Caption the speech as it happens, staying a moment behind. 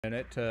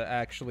minute to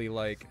actually,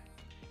 like,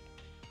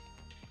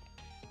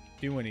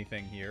 do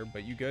anything here.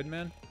 But you good,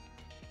 man?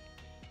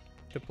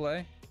 To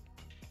play?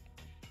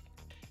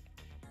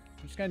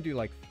 I'm just gonna do,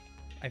 like,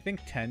 I think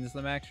 10's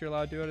the max you're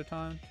allowed to do at a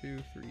time. 2,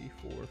 3,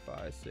 4,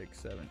 5, 6,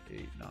 7,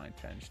 8, 9,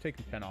 10. Just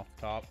taking 10 off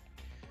the top.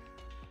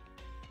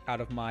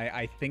 Out of my,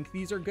 I think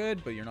these are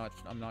good, but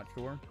I'm not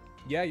sure.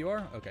 Yeah, you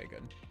are? Okay,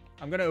 good.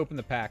 I'm gonna open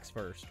the packs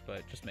first,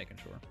 but just making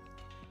sure.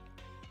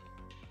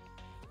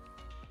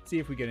 See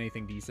if we get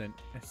anything decent.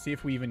 See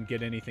if we even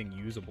get anything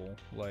usable.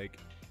 Like,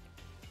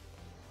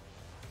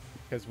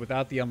 because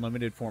without the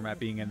unlimited format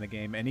being in the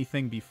game,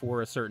 anything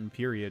before a certain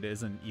period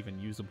isn't even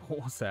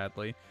usable,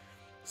 sadly.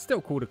 Still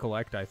cool to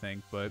collect, I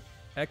think, but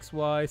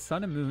XY,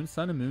 Sun and Moon.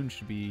 Sun and Moon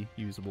should be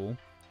usable.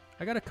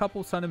 I got a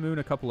couple Sun and Moon,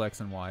 a couple X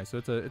and Y, so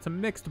it's a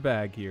mixed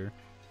bag here.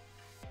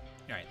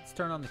 Alright, let's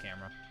turn on the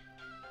camera.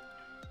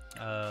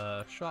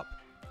 Shop.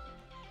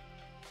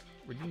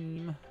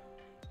 Redeem.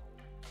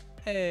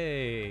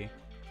 Hey!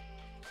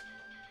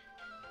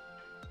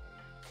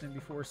 And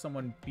before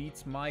someone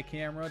beats my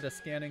camera to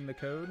scanning the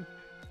code.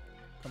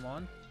 Come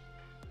on.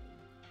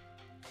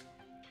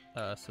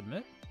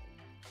 Submit.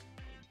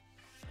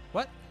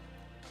 What?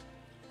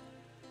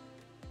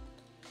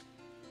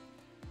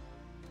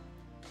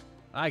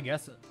 I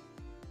guess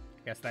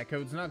that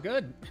code's not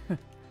good.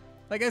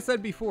 Like I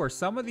said before,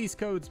 some of these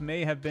codes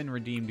may have been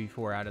redeemed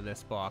before out of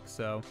this box,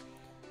 so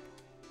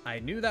I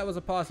knew that was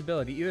a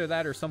possibility. Either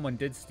that or someone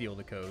did steal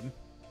the code.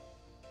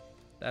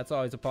 That's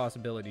always a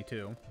possibility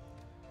too.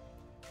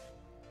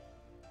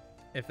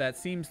 If that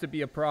seems to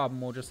be a problem,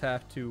 we'll just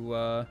have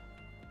to,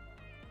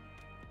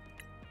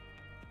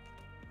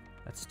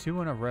 That's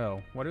 2 in a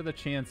row. What are the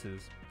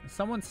chances? Is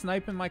someone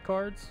sniping my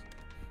cards?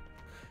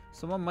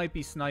 Someone might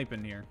be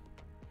sniping here.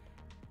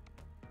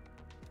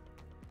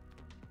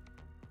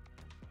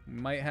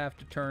 Might have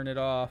to turn it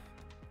off.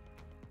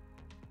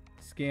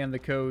 Scan the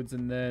codes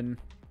and then...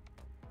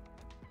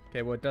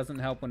 Okay, well, it doesn't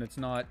help when it's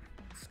not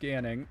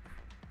scanning.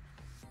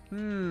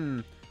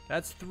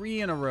 That's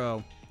 3 in a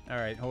row.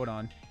 Alright, hold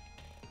on.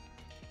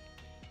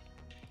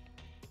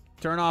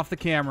 Turn off the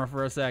camera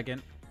for a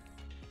second.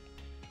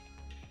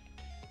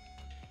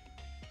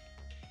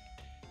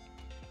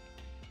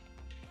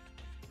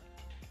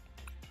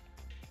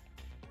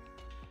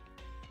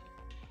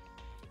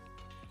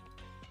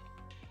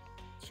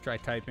 Let's try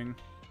typing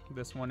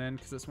this one in,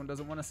 because this one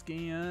doesn't want to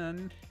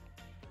scan.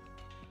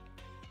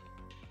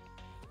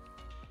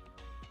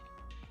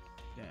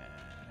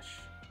 Dash.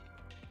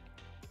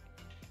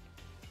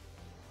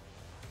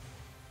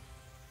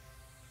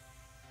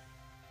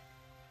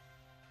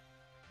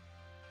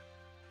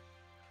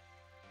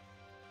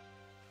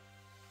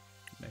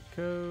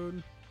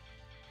 Code.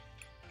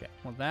 Okay,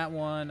 well that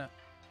one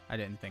I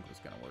didn't think was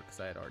gonna work because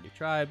I had already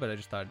tried, but I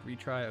just thought I'd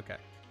retry. Okay.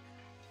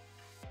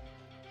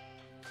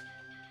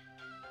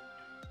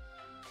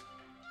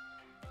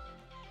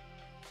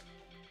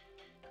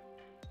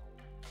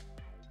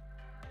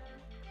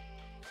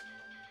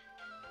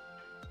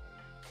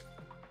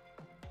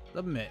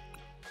 Submit.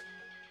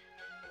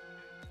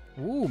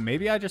 Ooh,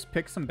 maybe I just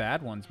picked some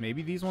bad ones.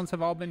 Maybe these ones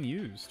have all been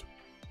used.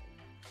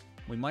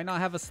 We might not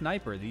have a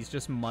sniper. These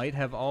just might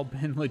have all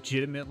been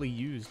legitimately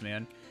used,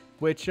 man.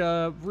 Which,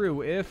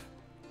 Rue, if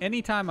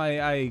anytime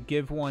I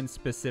give one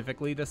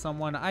specifically to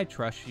someone, I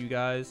trust you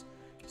guys.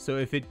 So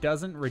if it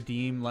doesn't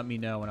redeem, let me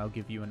know and I'll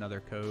give you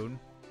another code.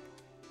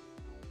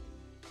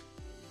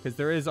 Because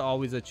there is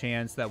always a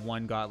chance that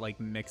one got, like,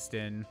 mixed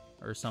in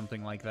or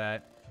something like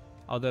that.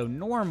 Although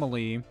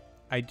normally,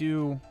 I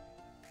do...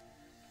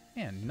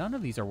 Man, none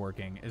of these are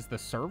working. Is the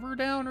server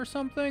down or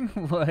something?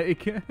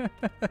 Like...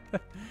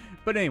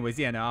 But anyways,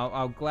 yeah, no,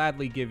 I'll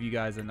gladly give you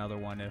guys another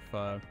one if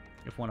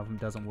one of them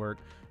doesn't work.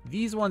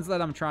 These ones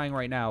that I'm trying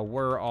right now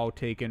were all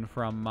taken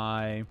from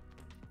my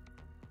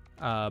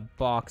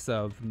box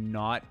of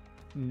not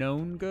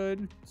known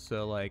good.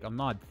 So, like, I'm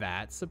not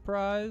that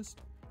surprised.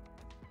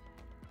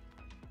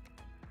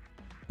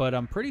 But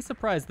I'm pretty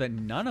surprised that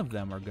none of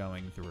them are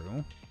going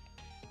through.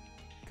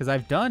 Because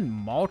I've done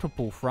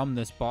multiple from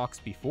this box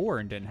before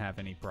and didn't have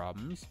any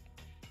problems.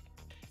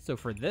 So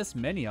for this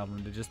many of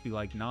them to just be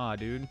like, nah,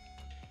 dude.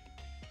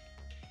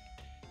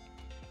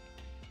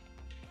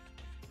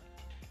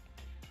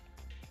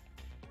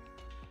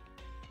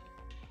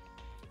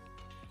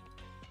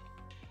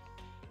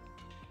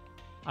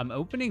 I'm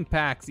opening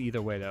packs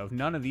either way, though. If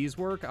none of these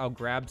work, I'll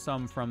grab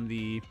some from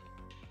the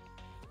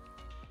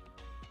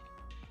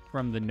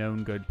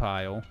known good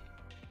pile.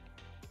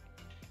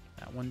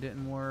 That one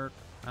didn't work.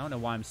 I don't know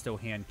why I'm still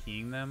hand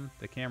keying them.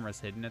 The camera's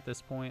hidden at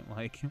this point.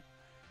 Like, that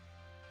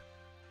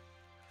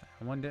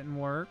one didn't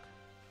work.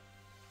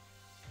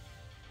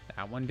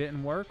 That one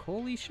didn't work.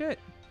 Holy shit.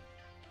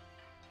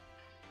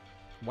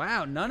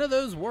 Wow, none of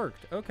those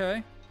worked.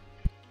 Okay.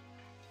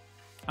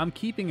 I'm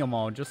keeping them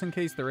all just in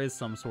case there is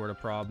some sort of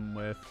problem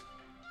with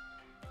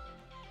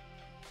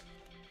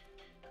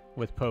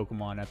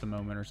Pokemon at the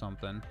moment or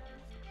something.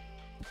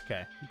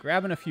 Okay,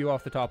 grabbing a few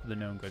off the top of the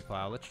known good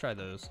pile. Let's try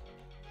those.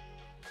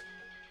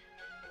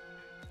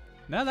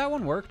 No, that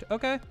one worked.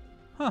 Okay.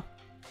 Huh.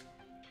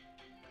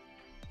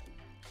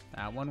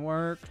 That one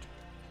worked.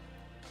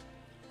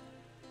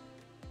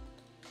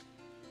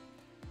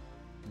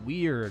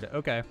 Weird.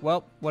 Okay,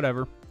 well,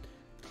 whatever.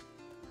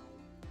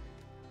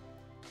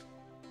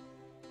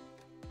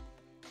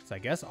 So I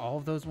guess all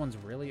of those ones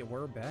really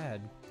were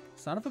bad.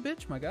 Son of a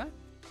bitch, my guy.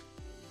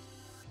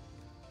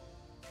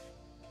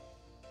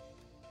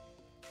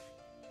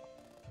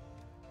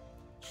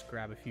 Just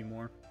grab a few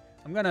more.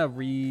 I'm gonna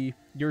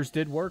Yours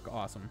did work?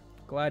 Awesome.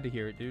 Glad to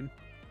hear it, dude.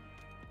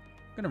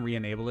 I'm gonna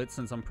re-enable it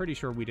since I'm pretty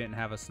sure we didn't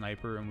have a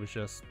sniper and was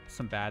just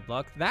some bad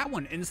luck. That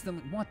one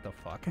instantly... What the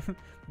fuck?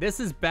 This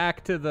is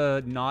back to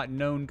the not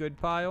known good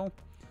pile.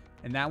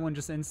 And that one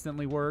just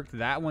instantly worked.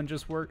 That one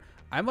just worked.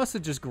 I must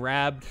have just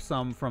grabbed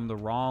some from the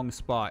wrong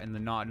spot in the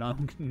not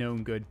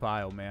known good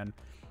pile, man.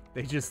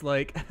 They just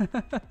like...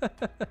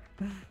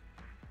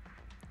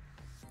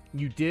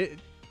 You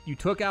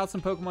took out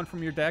some Pokemon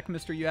from your deck,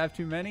 Mr. You Have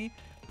Too Many?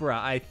 Bruh,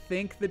 I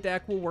think the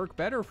deck will work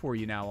better for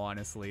you now,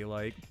 honestly.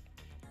 Like...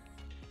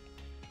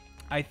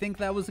 I think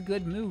that was a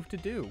good move to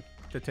do,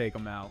 to take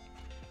them out.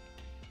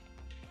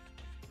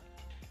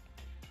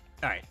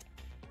 Alright.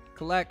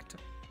 Collect.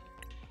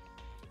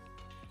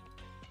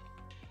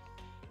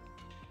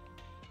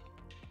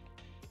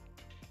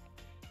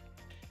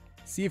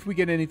 See if we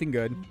get anything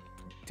good.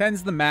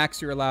 10's the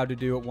max you're allowed to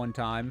do at one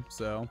time,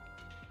 so...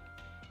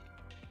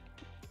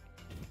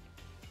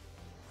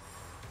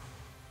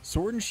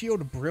 Sword and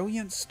Shield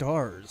Brilliant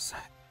Stars.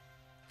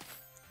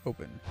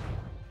 Open.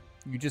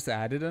 You just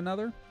added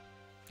another?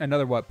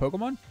 Another what?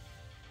 Pokemon?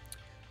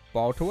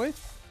 Ball Toy?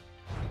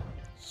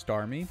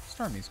 Starmie.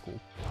 Starmie's cool.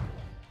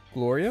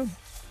 Gloria.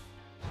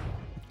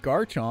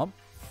 Garchomp.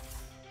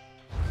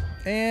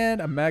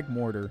 And a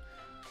Magmortar.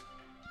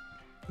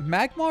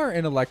 Magmar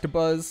and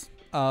Electabuzz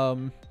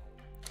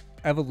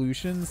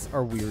evolutions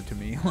are weird to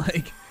me.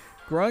 Like,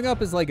 growing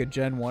up as like a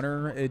Gen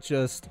 1er,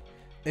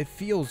 it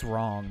feels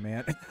wrong,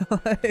 man.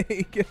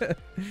 Like,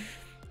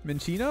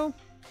 Minchino?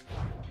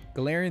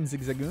 Galarian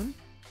Zigzagoon?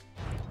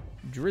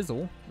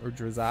 Drizzle or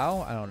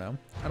Drizzle, I don't know.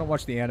 I don't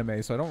watch the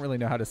anime, so I don't really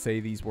know how to say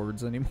these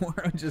words anymore.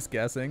 I'm just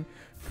guessing.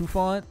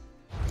 Kufant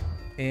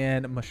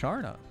and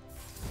Masharna.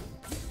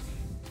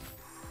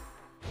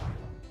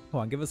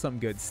 Hold on, give us something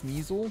good.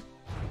 Sneasel,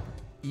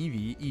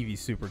 Eevee. Eevee's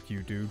super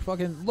cute, dude.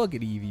 Fucking look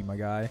at Eevee, my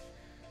guy.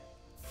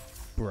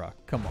 Bruh,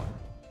 come on.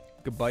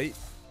 Gabite,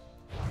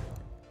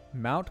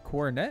 Mount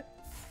Coronet,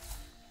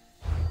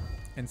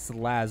 and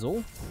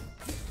Salazzle.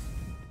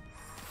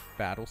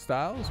 Battle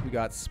Styles. We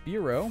got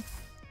Spearow.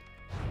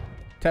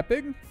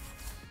 Tepig.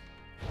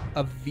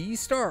 A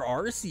V-Star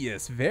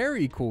Arceus.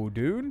 Very cool,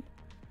 dude.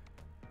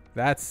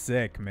 That's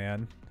sick,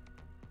 man.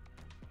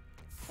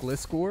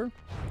 Gliscor.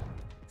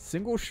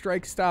 Single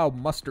Strike Style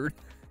Mustard.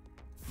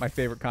 My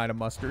favorite kind of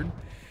mustard.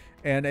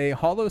 And a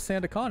Hollow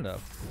Sandaconda.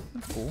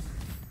 That's cool.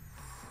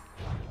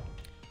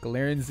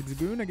 Galarian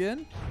Zigzagoon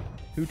again.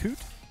 Hoot Hoot.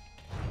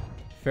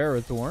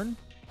 Ferrothorn.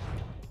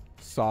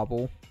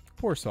 Sobble.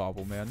 Poor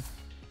Sobble, man.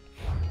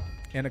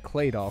 And a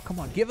Claydol. Come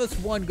on, give us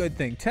one good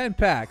thing. 10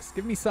 packs.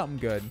 Give me something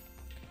good.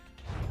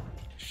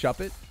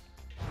 Shuppet.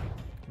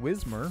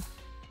 Whismur.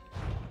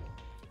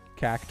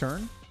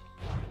 Cacturn.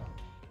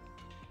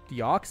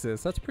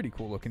 Deoxys. That's pretty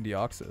cool looking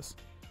Deoxys.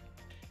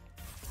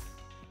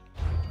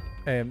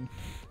 And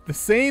the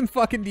same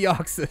fucking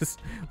Deoxys.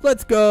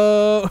 Let's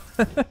go.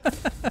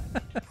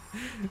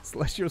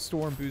 Celestial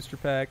Storm booster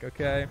pack.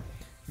 Okay.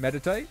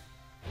 Meditite.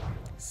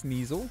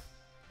 Sneasel.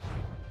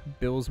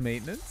 Bill's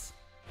Maintenance.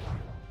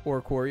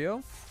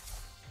 Oricorio.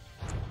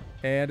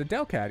 And a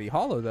Delcatty.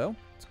 Hollow, though.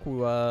 It's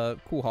cool,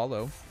 cool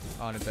hollow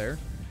on it there.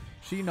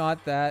 She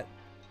not that...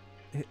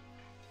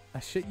 I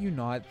shit you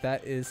not,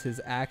 that is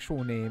his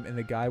actual name, and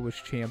the guy was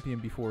champion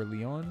before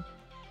Leon?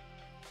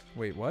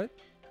 Wait, what?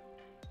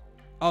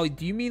 Oh,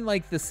 do you mean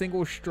like the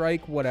single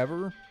strike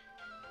whatever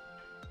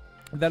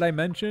that I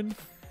mentioned?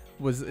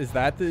 Is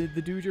that the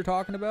dude you're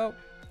talking about?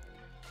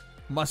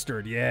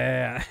 Mustard,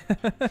 yeah.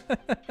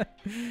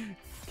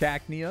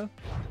 Cacnea.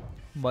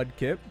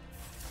 Mudkip.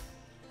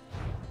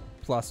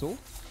 Plusle.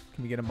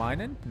 Can we get a mine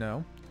in?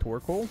 No.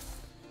 Torkoal.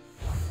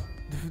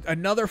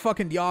 Another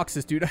fucking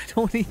Deoxys, dude. I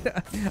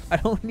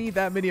don't need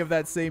that many of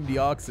that same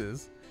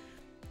Deoxys.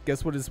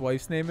 Guess what his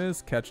wife's name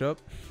is? Ketchup.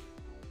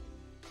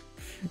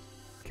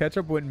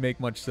 Ketchup wouldn't make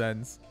much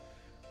sense.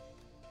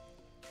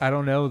 I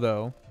don't know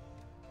though.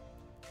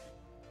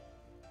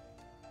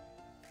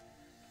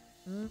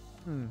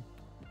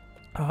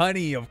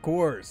 Honey, of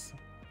course.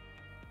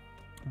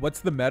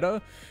 What's the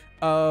meta?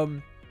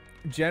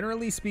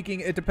 Generally speaking,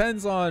 it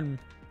depends on...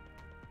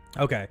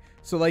 Okay,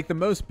 so like the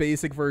most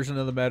basic version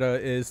of the meta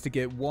is to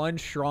get one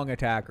strong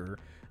attacker,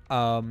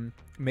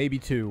 maybe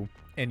two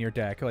in your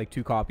deck, like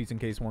 2 copies in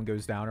case one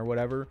goes down or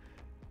whatever.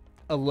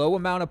 A low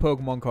amount of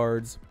Pokemon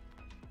cards,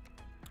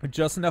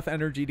 just enough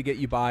energy to get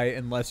you by,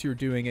 unless you're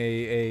doing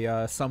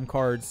some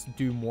cards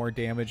do more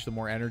damage the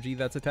more energy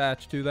that's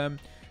attached to them.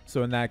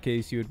 So in that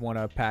case, you would want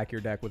to pack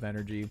your deck with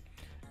energy.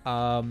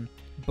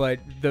 But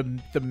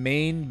the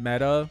main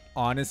meta,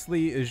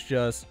 honestly, is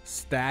just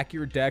stack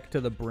your deck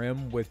to the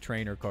brim with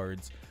trainer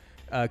cards.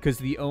 Because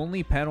the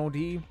only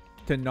penalty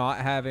to not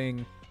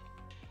having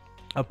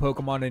a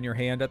Pokemon in your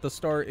hand at the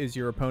start is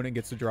your opponent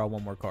gets to draw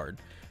one more card.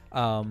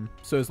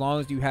 So as long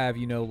as you have,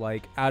 you know,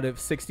 like out of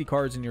 60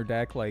 cards in your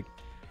deck, like,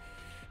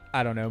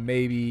 I don't know,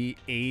 maybe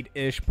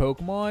 8-ish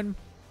Pokemon,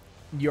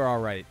 you're all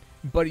right.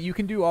 But you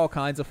can do all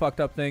kinds of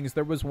fucked up things.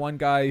 There was one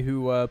guy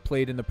who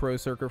played in the pro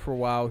circuit for a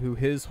while who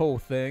his whole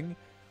thing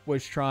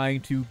was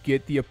trying to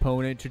get the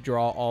opponent to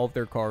draw all of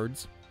their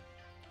cards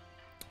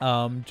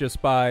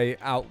just by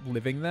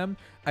outliving them.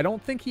 I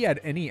don't think he had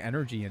any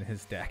energy in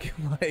his deck.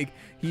 Like,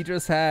 he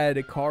just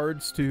had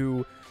cards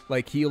to,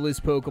 like, heal his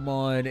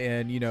Pokemon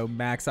and, you know,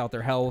 max out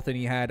their health. And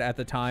he had, at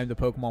the time, the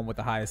Pokemon with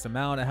the highest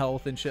amount of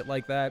health and shit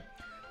like that.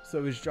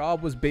 So his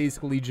job was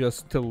basically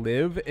just to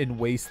live and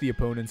waste the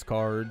opponent's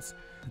cards.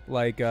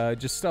 Like,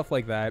 just stuff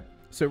like that.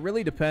 So it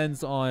really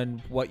depends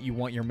on what you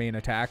want your main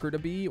attacker to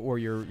be or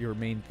your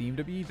main theme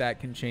to be. That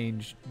can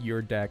change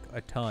your deck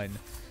a ton.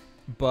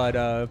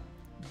 But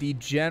the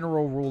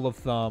general rule of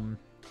thumb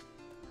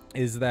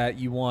is that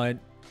you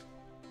want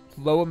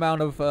low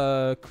amount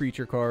of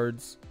creature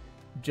cards,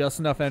 just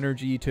enough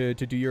energy to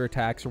do your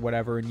attacks or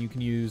whatever, and you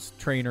can use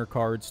trainer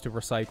cards to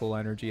recycle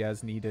energy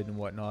as needed and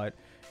whatnot.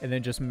 And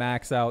then just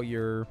max out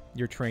your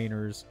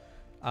trainers.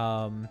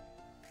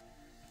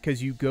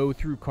 Because you go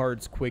through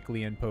cards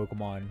quickly in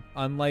Pokemon.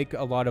 Unlike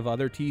a lot of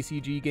other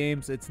TCG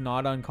games, it's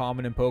not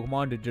uncommon in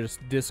Pokemon to just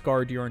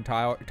discard your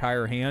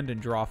entire hand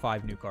and draw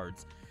 5 new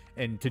cards.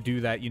 And to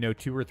do that, you know,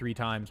 2 or 3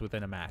 times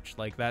within a match.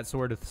 Like, that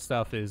sort of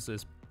stuff is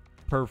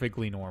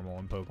perfectly normal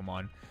in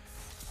Pokemon.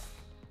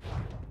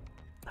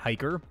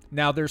 Hiker.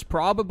 Now, there's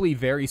probably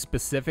very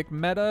specific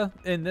meta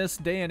in this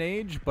day and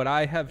age, but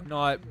I have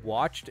not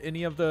watched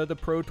any of the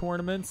pro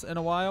tournaments in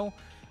a while.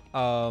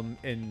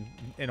 In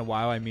a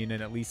while, I mean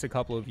in at least a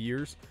couple of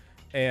years,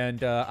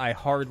 and I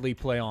hardly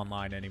play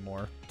online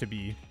anymore, to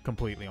be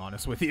completely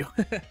honest with you.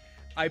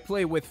 I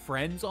play with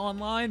friends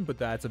online, but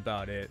that's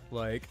about it.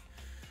 Like,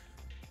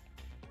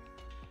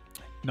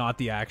 not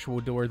the actual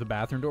door, the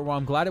bathroom door. Well,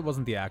 I'm glad it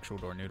wasn't the actual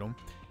door, Noodle.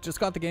 Just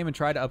got the game and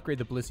tried to upgrade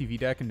the Blissey V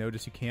deck and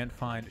noticed you can't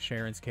find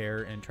Sharon's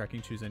Care and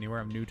Trekking Shoes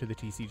anywhere. I'm new to the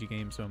TCG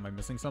game, so am I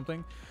missing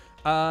something?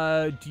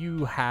 Do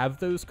you have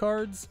those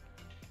cards?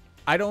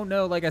 I don't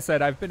know. Like I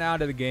said, I've been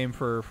out of the game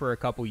for a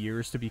couple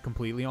years, to be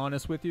completely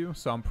honest with you.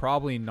 So I'm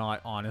probably not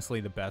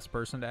honestly the best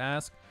person to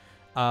ask.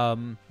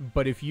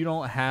 But if you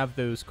don't have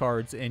those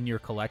cards in your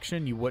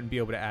collection, you wouldn't be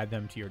able to add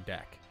them to your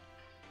deck.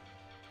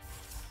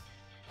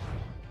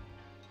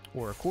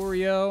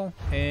 Oricorio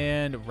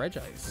and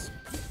Regice.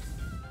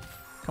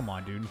 Come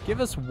on, dude. Give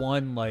us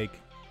one, like...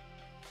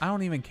 I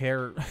don't even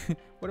care.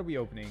 What are we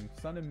opening?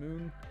 Sun and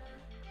Moon?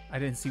 I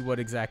didn't see what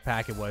exact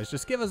pack it was.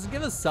 Just give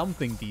us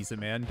something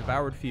decent, man.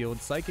 Devoured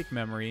Field, Psychic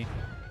Memory,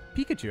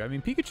 Pikachu. I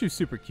mean, Pikachu's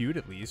super cute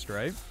at least,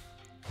 right?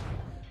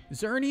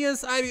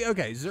 Xerneas.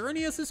 Okay,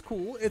 Xerneas is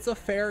cool. It's a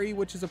fairy,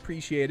 which is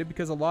appreciated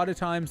because a lot of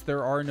times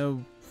there are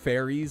no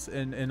fairies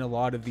in a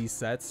lot of these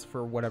sets.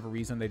 For whatever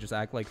reason, they just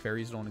act like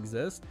fairies don't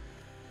exist.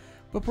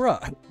 But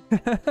bruh,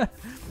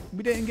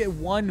 we didn't get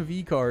one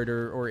V card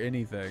or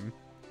anything.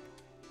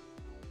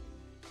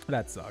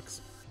 That sucks.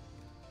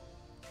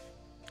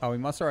 Oh, we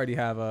must already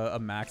have a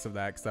max of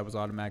that because that was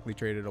automatically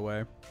traded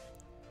away.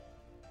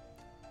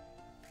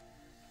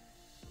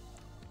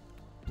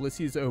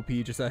 Blissey's OP,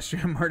 just ask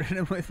Jam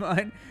Martin with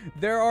mine.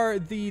 There are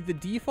the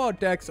default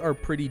decks are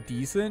pretty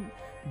decent,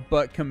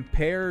 but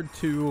compared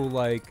to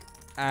like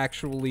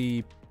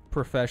actually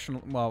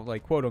professional, well,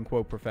 like quote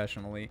unquote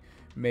professionally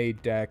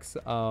made decks,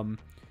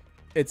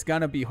 it's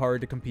gonna be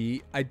hard to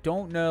compete. I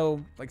don't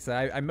know. Like I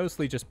said, I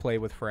mostly just play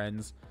with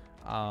friends.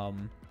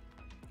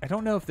 I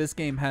don't know if this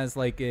game has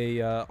like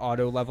a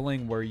auto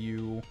leveling where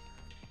you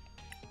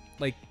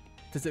like,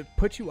 does it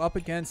put you up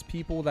against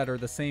people that are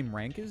the same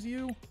rank as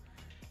you?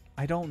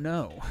 I don't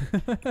know.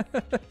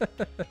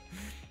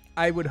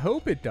 I would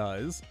hope it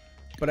does,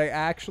 but I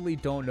actually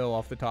don't know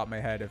off the top of my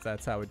head if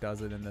that's how it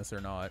does it in this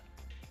or not.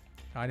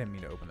 I didn't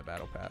mean to open the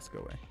battle pass. Go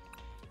away.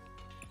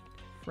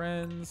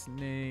 Friends,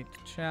 Nate,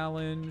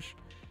 challenge.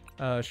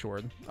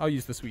 Sure. I'll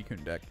use the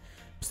Suicune deck.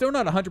 Still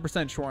not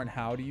 100% sure on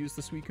how to use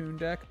the Suicune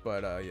deck,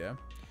 but yeah.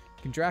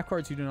 You can draft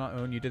cards you do not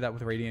own. You did that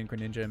with Radiant,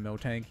 Greninja, and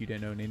Miltank. You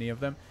didn't own any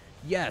of them.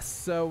 Yes,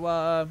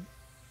 so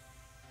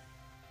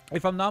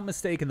if I'm not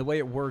mistaken, the way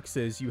it works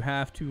is you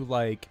have to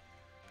like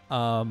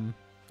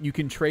you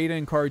can trade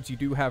in cards you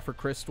do have for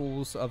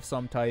crystals of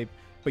some type,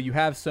 but you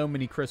have so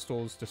many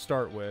crystals to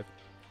start with.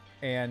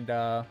 And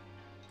oh,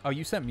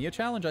 you sent me a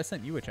challenge? I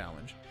sent you a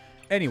challenge.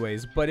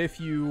 Anyways, but if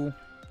you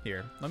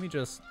here, let me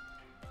just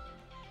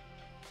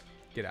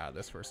get out of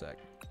this for a sec.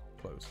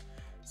 Close.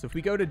 So if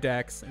we go to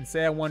decks and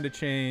say I wanted to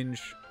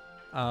change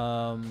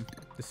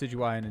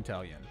Decidueye and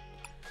Inteleon.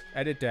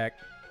 Edit deck.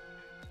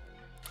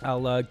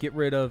 I'll get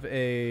rid of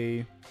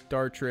a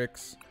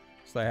Dartrix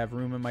so I have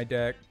room in my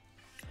deck.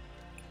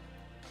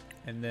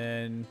 And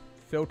then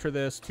filter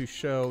this to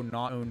show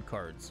not owned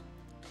cards.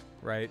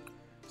 Right?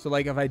 So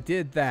like if I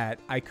did that,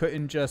 I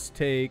couldn't just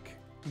take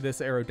this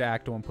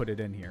Aerodactyl and put it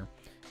in here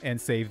and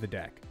save the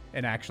deck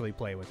and actually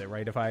play with it,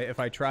 right? If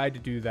I tried to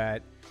do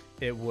that,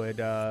 it would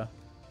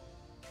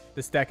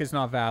this deck is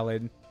not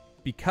valid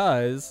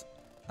because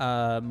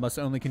must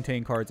only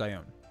contain cards I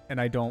own. And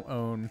I don't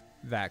own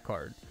that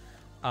card.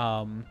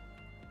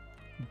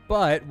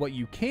 But what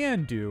you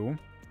can do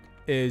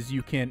is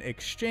you can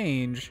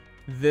exchange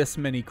this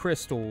many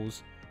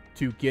crystals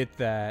to get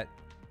that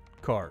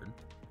card,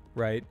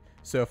 right?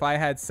 So if I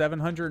had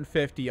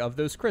 750 of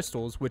those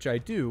crystals, which I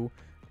do,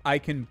 I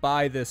can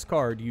buy this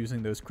card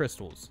using those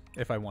crystals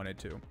if I wanted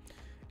to.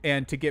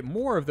 And to get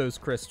more of those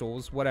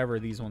crystals, whatever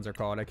these ones are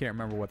called, I can't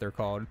remember what they're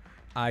called,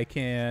 I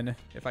can,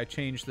 if I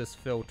change this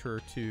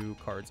filter to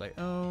cards I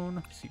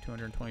own, see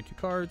 222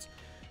 cards.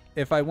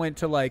 If I went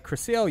to like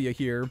Cresselia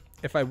here,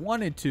 if I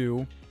wanted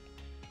to,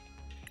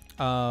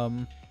 I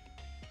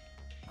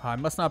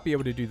must not be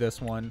able to do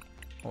this one.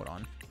 Hold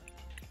on.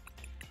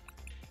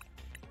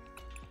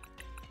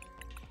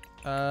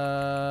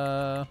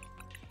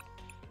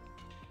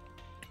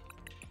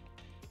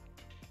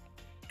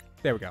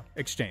 There we go.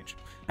 Exchange.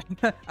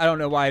 I don't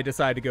know why I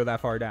decided to go that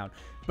far down.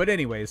 But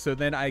anyway, so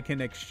then I can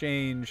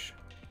exchange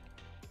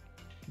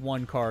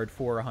one card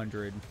for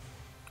 100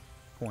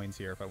 coins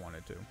here if I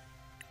wanted to.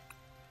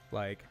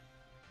 Like,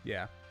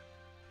 yeah.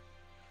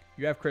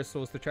 You have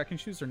crystals. The trekking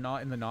shoes are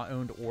not in the not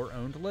owned or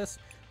owned list.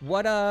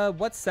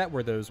 What set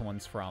were those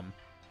ones from?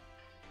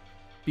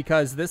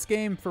 Because this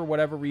game, for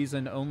whatever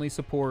reason, only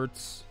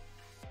supports...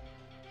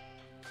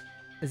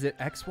 Is it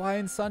X, Y,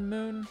 and Sun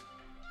Moon?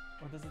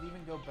 Or does it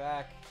even go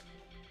back?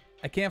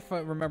 I can't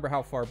remember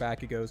how far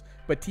back it goes.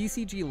 But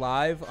TCG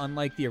Live,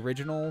 unlike the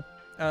original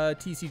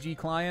TCG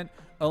client,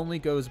 only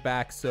goes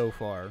back so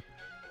far.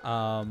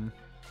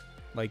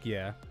 Like,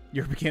 yeah.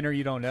 You're a beginner,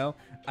 you don't know?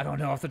 I don't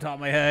know off the top of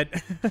my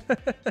head.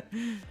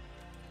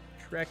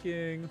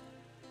 Trekking.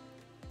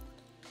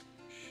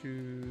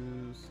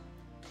 Shoes.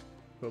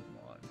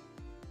 Pokemon.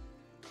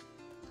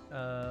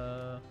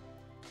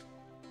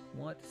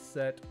 What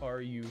set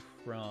are you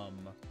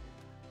from?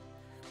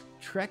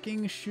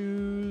 Trekking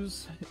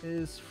shoes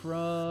is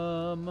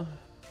from...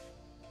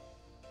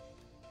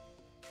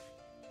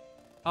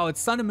 Oh, it's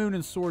Sun and Moon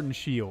and Sword and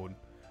Shield.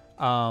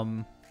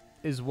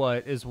 Is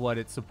what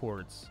it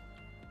supports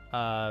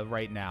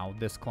right now,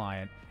 this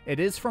client.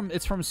 It's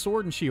from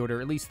Sword and Shield,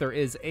 or at least there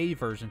is a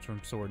version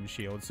from Sword and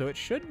Shield, so it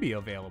should be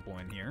available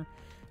in here.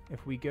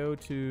 If we go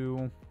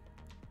to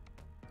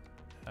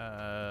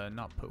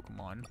not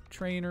Pokemon,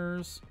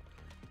 trainers,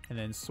 and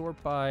then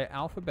sort by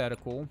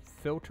alphabetical,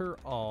 filter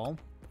all,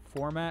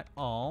 format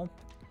all,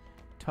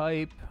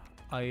 type,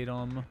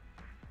 item,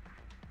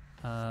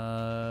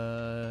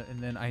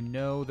 and then I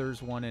know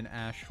there's one in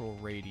Astral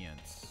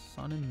Radiance.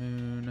 Sun and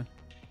Moon.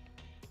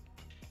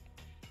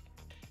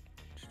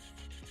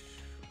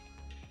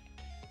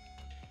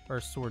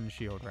 Or Sword and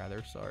Shield,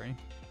 rather, sorry.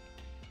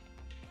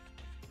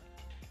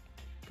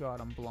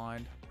 God, I'm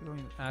blind. We're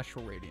going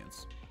Astral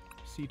Radiance.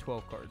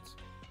 C12 cards.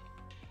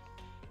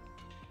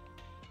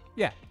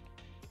 Yeah.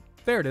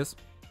 There it is.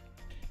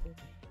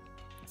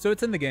 So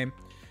it's in the game.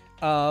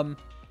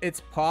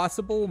 It's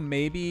possible,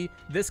 maybe...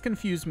 This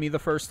confused me the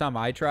first time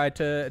I tried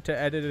to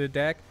edit a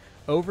deck.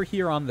 Over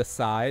here on the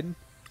side,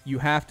 you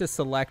have to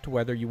select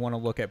whether you want to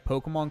look at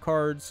Pokemon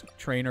cards,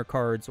 trainer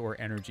cards, or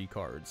energy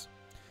cards.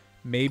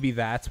 Maybe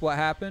that's what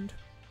happened.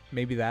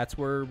 Maybe that's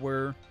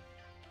where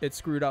it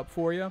screwed up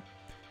for you.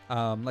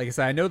 Like I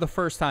said, I know the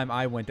first time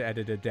I went to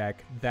edit a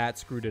deck, that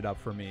screwed it up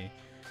for me.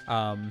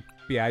 But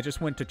yeah, I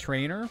just went to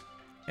trainer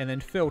and then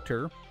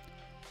filter,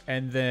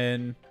 and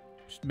then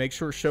make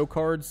sure show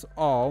cards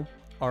all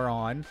are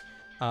on,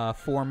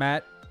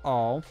 format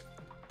all,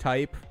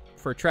 type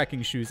for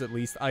trekking shoes at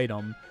least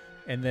item,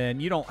 and then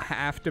you don't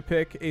have to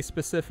pick a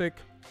specific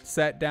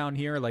set down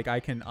here. Like, I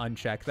can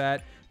uncheck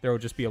that. There will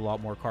just be a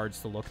lot more cards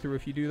to look through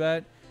if you do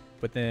that.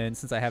 But then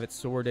since I have it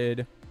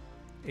sorted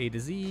A to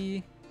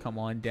Z, come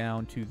on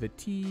down to the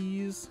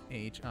T's,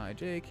 H, I,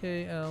 J,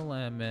 K, L,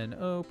 M, N,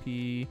 O,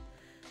 P,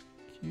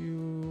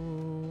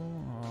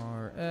 Q,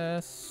 R,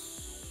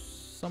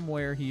 S,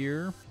 somewhere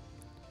here.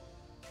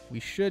 We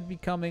should be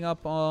coming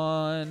up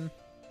on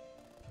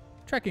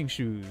trekking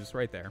shoes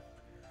right there.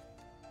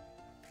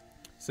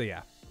 So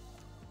yeah.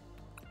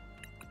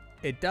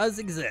 It does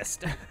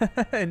exist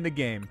in the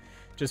game.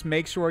 Just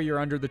make sure you're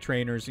under the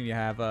trainers and you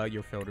have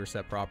your filter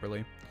set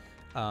properly.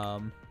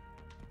 But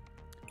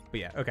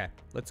yeah, okay.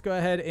 Let's go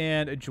ahead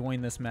and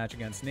join this match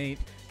against Nate,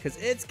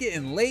 because it's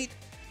getting late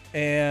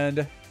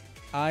and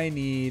I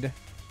need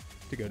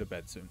to go to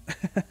bed soon.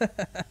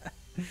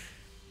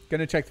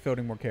 Gonna check the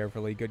fielding more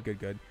carefully. Good, good,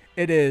 good.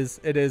 It is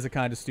a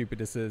kind of stupid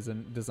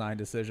design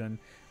decision.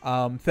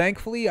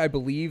 Thankfully, I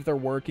believe they're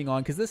working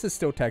on, because this is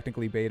still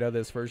technically beta,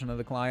 this version of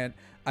the client.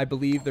 I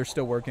believe they're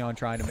still working on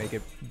trying to make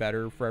it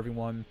better for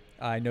everyone.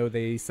 I know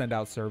they send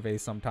out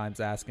surveys sometimes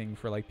asking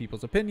for like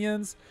people's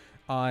opinions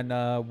on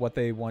what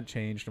they want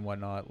changed and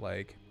whatnot.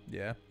 Like,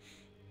 yeah.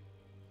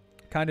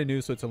 Kind of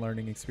new, so it's a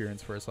learning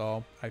experience for us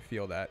all. I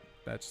feel that.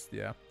 That's,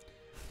 yeah.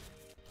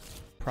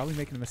 Probably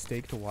making a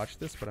mistake to watch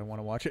this, but I want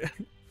to watch it.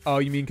 Oh,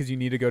 you mean because you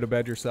need to go to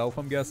bed yourself,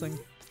 I'm guessing?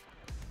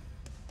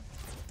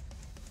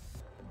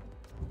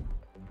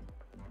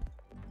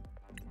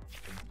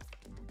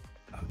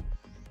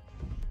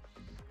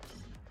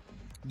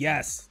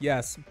 Yes,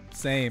 yes,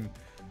 same.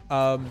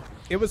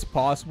 It was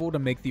possible to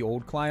make the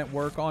old client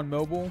work on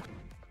mobile,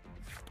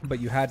 but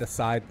you had to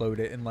sideload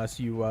it unless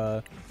you,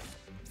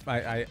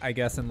 I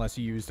guess unless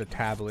you used a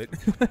tablet.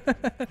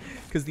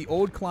 Because the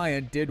old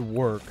client did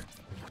work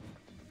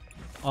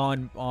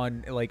on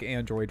like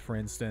Android, for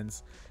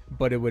instance,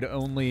 but it would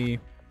only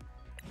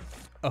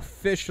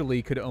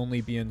officially could only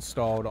be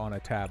installed on a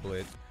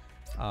tablet,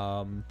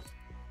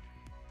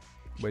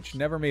 which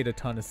never made a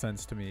ton of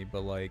sense to me,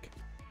 but like,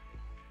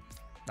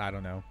 I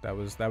don't know, that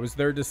was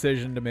their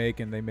decision to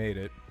make, and they made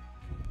it.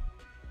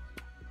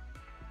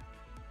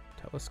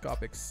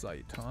 Telescopic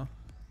sight, huh?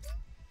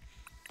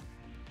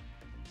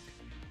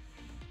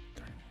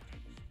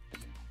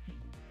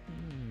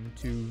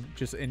 To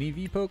just any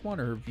V Pokemon,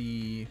 or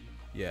V?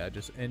 Yeah,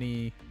 just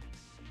any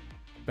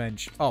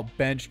bench. Oh,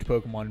 benched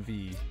Pokemon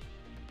V.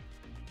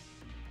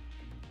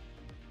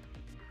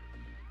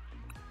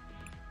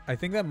 I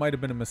think that might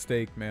have been a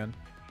mistake, man.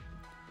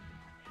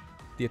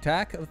 The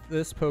attack of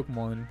this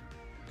Pokemon,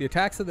 the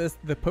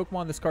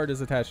Pokemon this card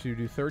is attached to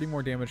do 30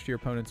 more damage to your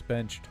opponent's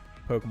benched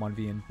Pokemon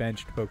V and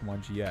benched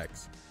Pokemon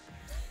GX.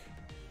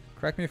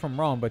 Correct me if I'm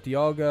wrong, but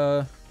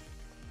Dialga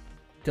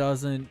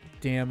doesn't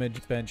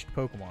damage benched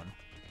Pokemon.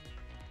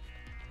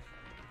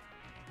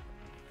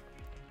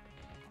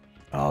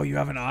 Oh, you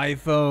have an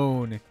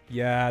iPhone.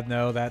 Yeah,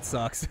 no, that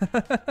sucks.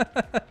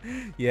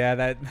 Yeah,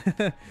 that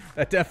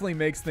definitely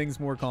makes things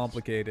more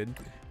complicated.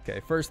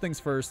 Okay, first things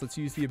first, let's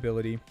use the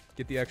ability.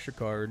 Get the extra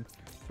card.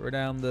 Throw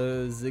down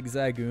the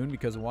Zigzagoon,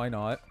 because why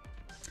not?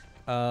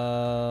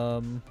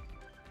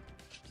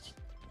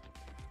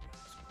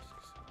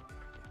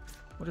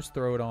 We'll just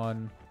throw it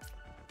on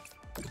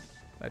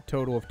that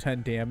total of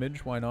 10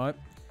 damage. Why not?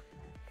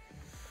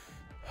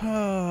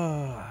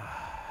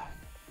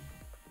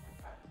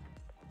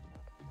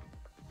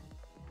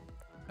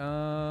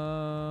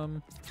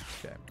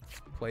 Okay,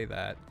 play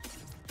that.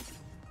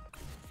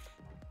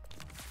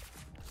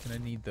 Gonna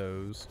need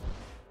those.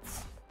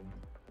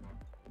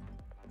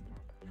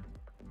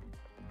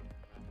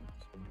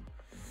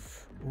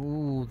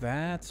 Ooh,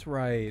 that's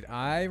right.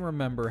 I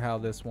remember how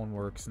this one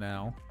works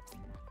now.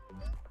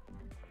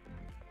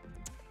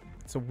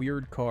 It's a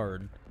weird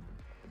card.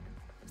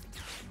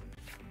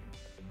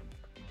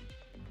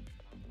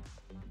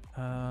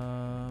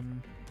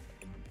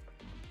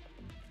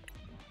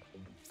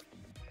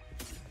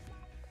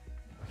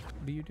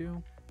 What do you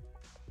do?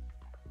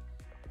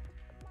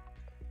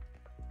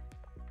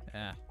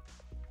 Yeah.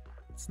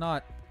 It's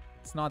not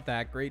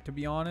that great, to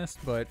be honest,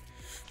 but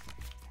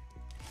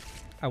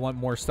I want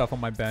more stuff on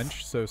my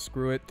bench, so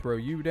screw it. Throw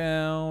you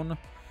down.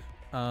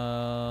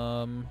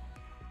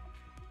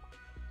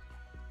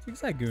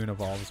 Zigzagoon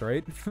evolves,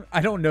 right?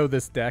 I don't know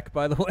this deck,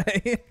 by the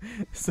way.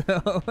 So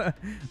I'm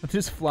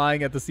just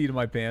flying at the seat of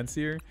my pants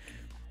here.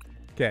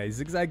 Okay,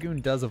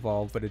 Zigzagoon does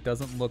evolve, but it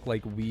doesn't look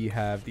like we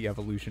have the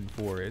evolution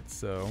for it,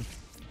 so...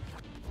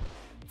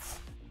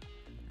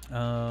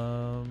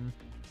 Oh,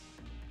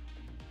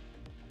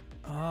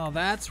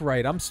 that's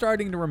right. I'm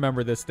starting to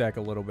remember this deck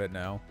a little bit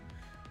now.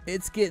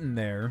 It's getting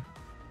there.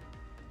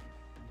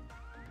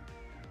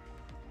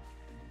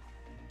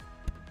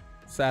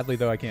 Sadly,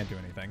 though, I can't do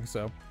anything,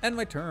 so... End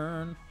my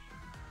turn.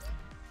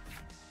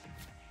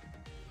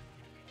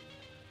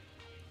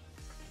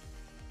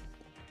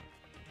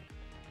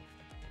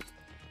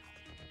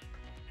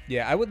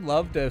 Yeah, I would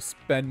love to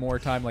spend more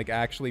time, like,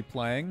 actually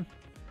playing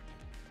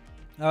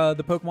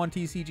the Pokemon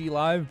TCG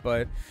Live,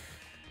 but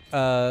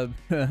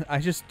I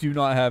just do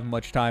not have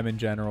much time in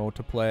general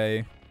to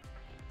play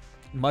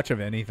much of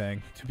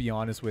anything, to be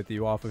honest with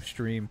you, off of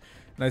stream.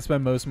 And I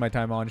spend most of my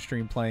time on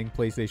stream playing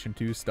PlayStation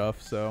 2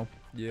 stuff, so,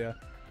 yeah.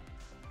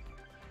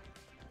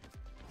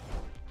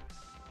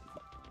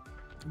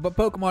 But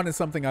Pokemon is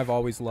something I've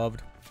always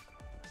loved,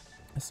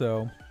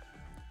 so...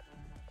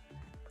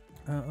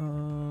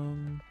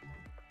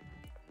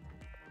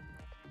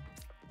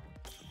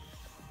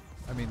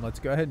 I mean, let's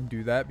go ahead and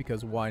do that,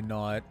 because why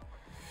not?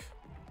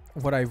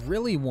 What I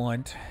really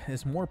want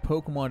is more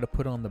Pokemon to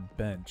put on the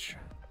bench.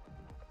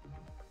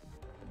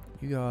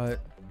 You got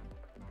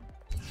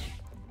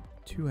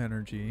 2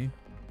 energy.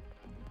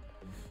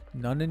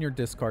 None in your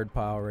discard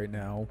pile right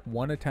now.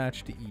 1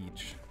 attached to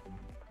each.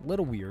 A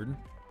little weird.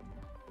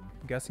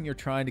 I'm guessing you're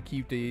trying to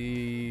keep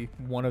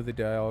one of the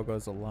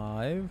Dialgas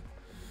alive.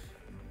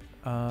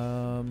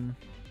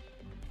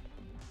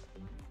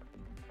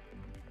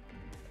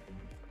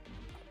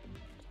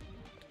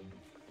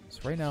 So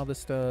right now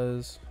this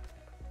does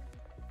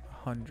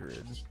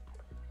 100.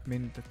 I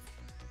mean,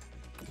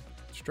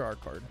 let's draw our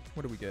card.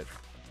 What do we get?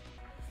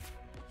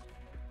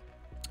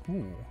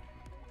 Ooh.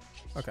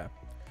 Okay.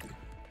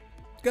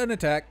 Got an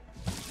attack.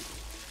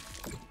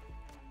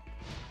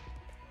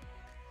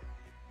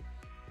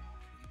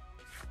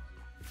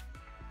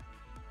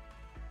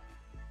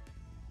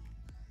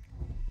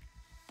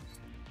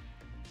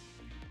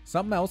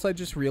 Something else I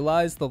just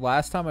realized the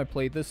last time I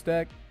played this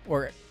deck,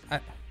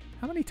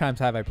 how many times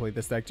have I played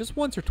this deck? Just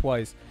once or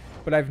twice,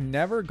 but I've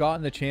never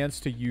gotten the chance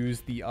to use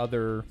the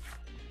other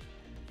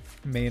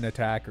main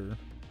attacker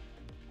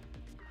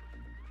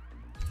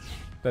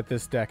that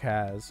this deck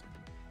has.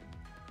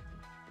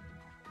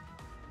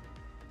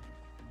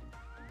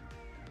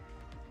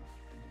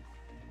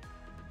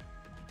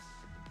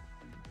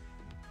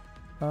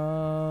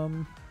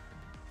 Um...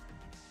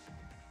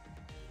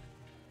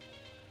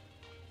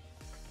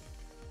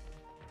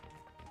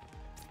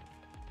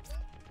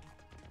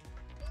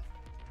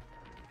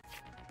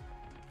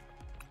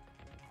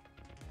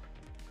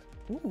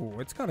 Ooh,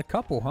 it's got a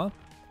couple, huh?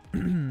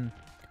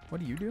 What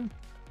do you do?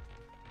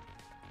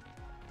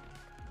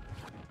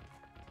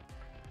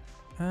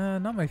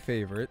 Not my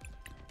favorite.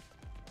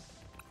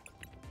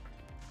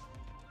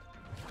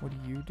 What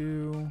do you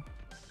do?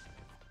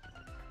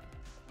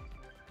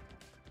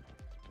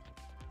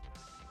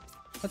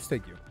 Let's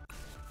take you.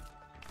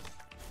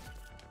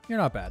 You're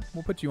not bad.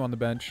 We'll put you on the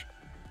bench.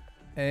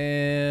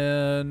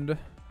 And...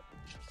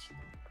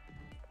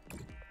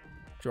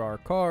 draw our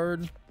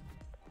card.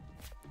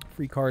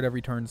 Free card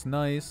every turn's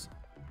nice.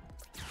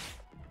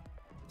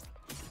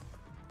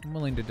 I'm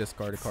willing to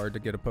discard a card to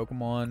get a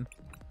Pokemon.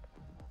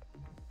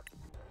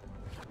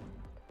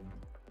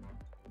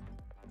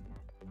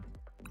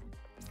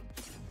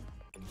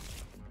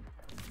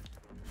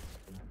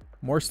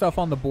 More stuff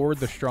on the board,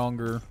 the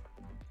stronger.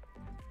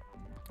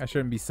 I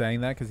shouldn't be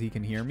saying that because he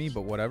can hear me,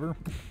 but whatever.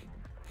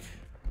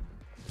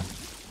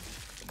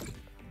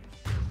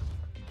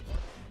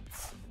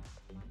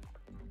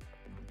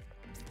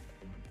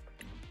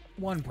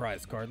 One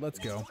prize card. Let's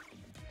go.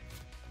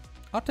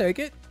 I'll take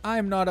it. I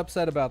am not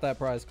upset about that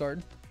prize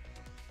card.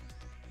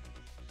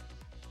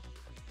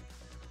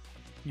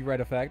 You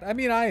read a fact? I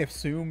mean, I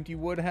assumed you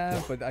would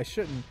have, but I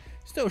shouldn't...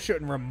 Still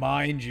shouldn't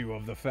remind you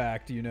of the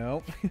fact, you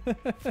know?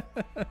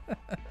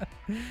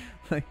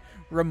 Like,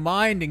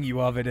 reminding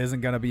you of it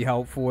isn't going to be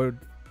helpful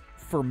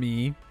for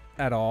me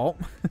at all.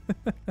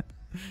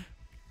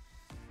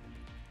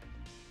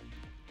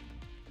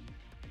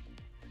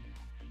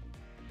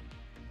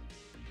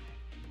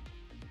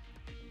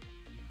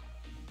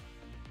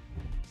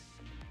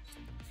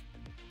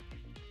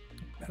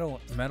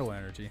 Metal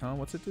energy, huh?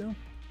 What's it do?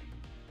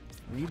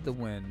 Read the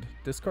wind.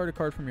 Discard a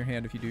card from your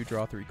hand. If you do,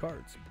 draw 3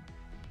 cards.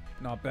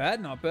 Not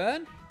bad, not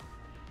bad.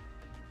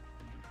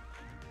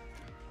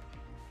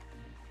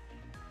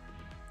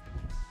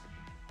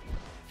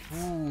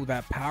 Ooh,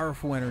 that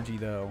powerful energy,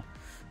 though.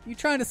 You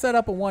trying to set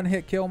up a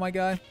one-hit kill, my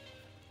guy?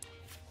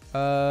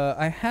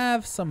 I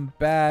have some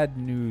bad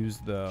news,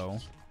 though,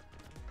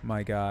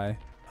 my guy.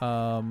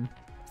 I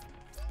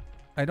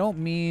don't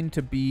mean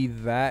to be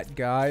that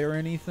guy or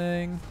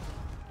anything,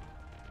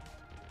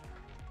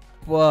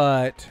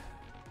 but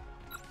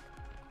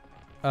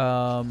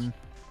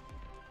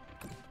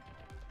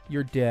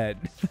you're dead.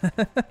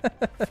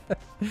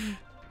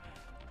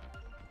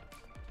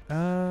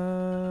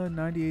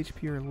 90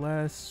 HP or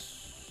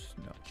less.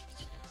 No.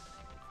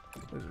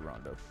 There's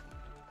Rondo.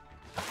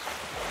 Do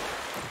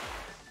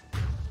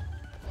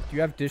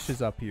you have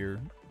dishes up here?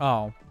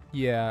 Oh,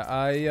 yeah.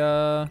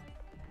 I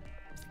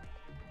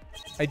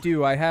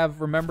do. I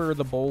have, remember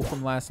the bowl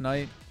from last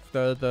night?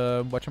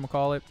 The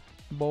whatchamacallit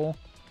bowl?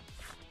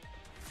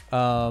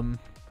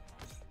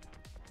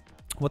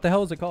 What the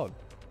hell is it called?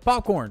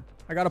 Popcorn.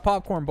 I got a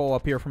popcorn bowl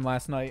up here from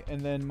last night,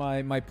 and then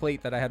my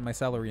plate that I had my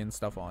celery and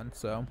stuff on,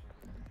 so.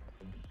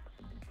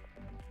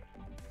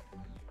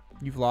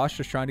 You've lost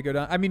just trying to go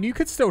down? I mean, you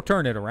could still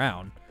turn it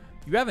around.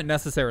 You haven't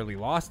necessarily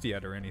lost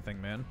yet or anything,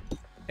 man.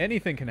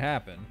 Anything can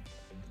happen.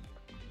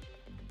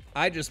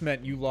 I just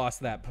meant you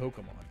lost that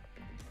Pokemon.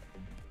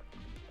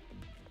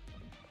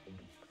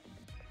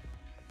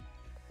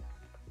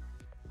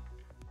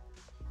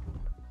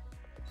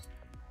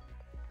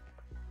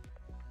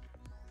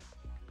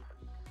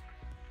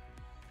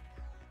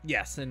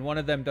 Yes, and one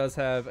of them does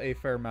have a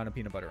fair amount of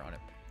peanut butter on it.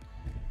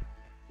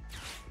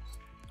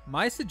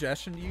 My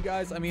suggestion to you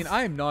guys, I mean,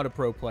 I am not a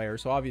pro player,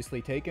 so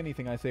obviously take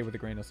anything I say with a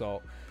grain of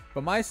salt.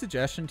 But my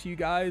suggestion to you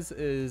guys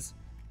is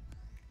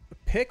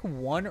pick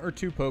 1 or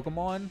 2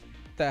 Pokemon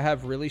that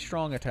have really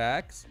strong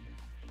attacks.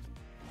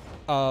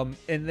 And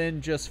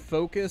then just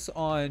focus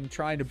on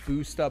trying to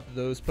boost up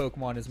those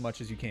Pokemon as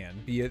much as you can.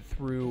 Be it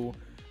through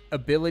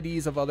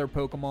abilities of other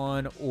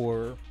Pokemon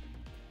or...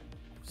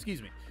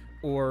 Excuse me.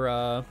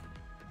 Or,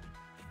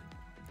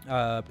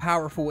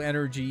 powerful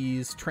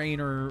energies,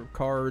 trainer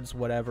cards,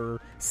 whatever,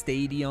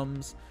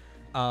 stadiums.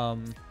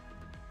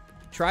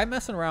 Try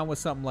messing around with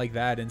something like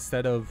that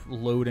instead of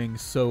loading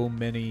so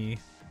many,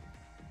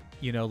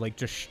 you know, like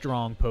just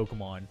strong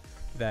Pokemon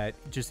that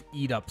just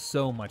eat up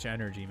so much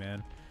energy,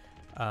 man.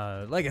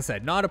 Like I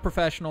said, not a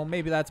professional.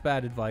 Maybe that's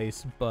bad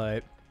advice,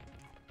 but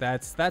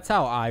that's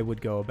how I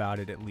would go about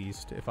it, at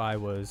least if I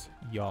was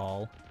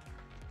y'all.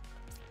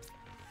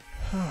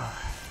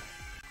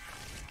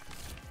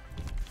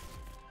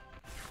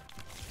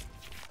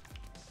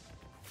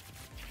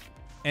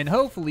 And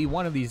hopefully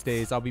one of these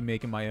days I'll be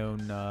making my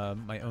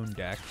own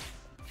deck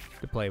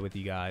to play with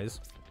you guys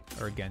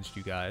or against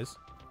you guys.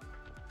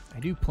 I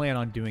do plan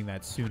on doing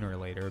that sooner or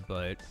later,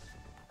 but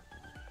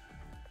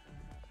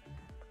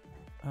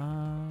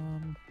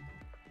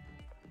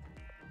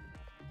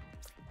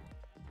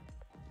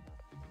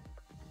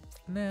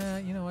nah,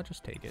 you know what?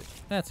 Just take it.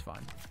 That's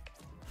fine.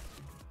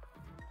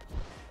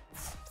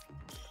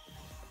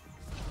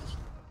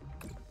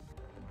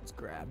 Let's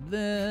grab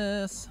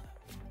this.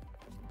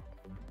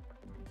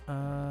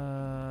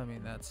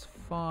 that's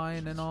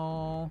fine and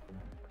all.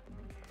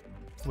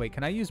 Wait,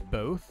 can I use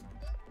both?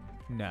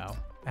 No.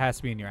 It has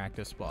to be in your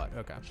active spot.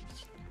 Okay.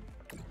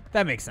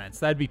 That makes sense.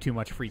 That'd be too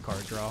much free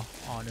card draw,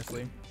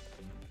 honestly.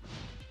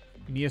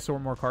 You need to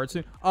sort more cards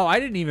soon? Oh,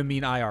 I didn't even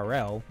mean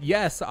IRL.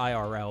 Yes,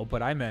 IRL,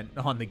 but I meant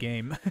on the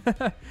game.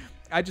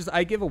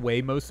 I give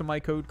away most of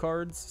my code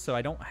cards, so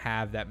I don't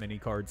have that many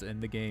cards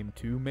in the game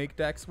to make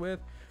decks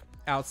with,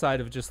 outside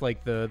of just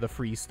like the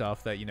free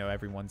stuff that, you know,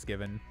 everyone's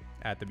given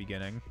at the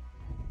beginning.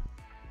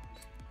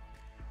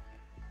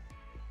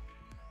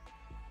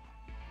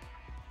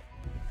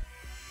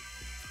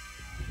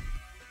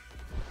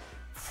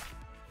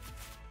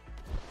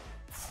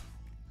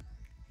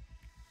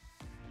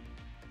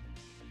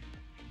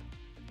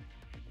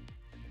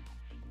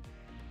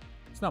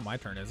 It's not my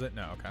turn, is it?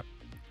 No, okay.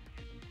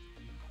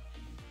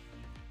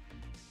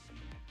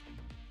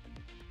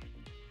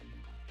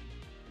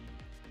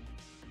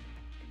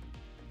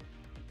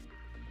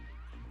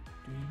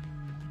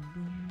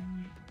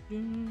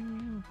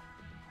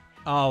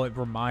 Oh, it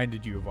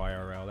reminded you of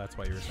IRL. That's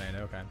why you were saying,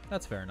 okay.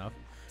 That's fair enough.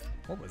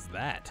 What was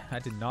that? I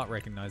did not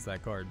recognize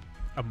that card.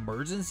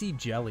 Emergency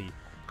Jelly.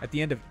 At the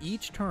end of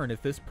each turn,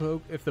 if the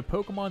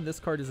Pokemon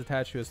this card is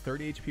attached to has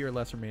 30 HP or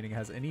less remaining,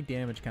 has any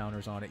damage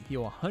counters on it,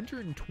 heal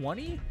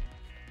 120?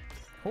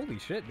 Holy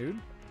shit, dude.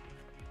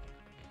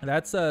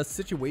 That's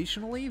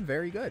situationally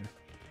very good.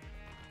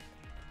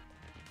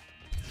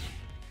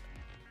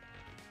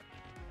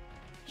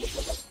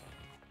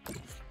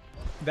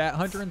 That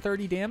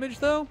 130 damage,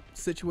 though,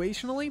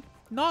 situationally,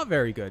 not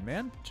very good,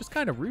 man. Just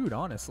kind of rude,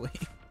 honestly.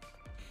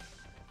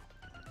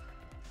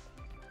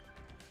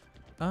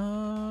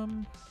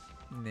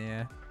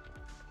 Nah.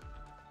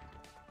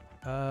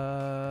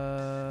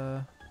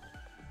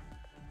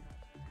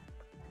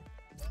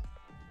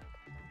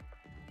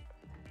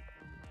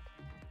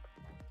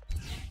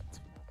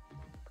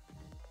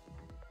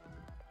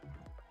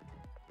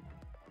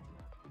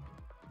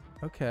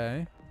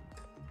 Okay.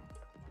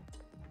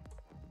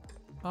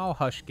 Oh,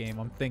 hush game,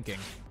 I'm thinking.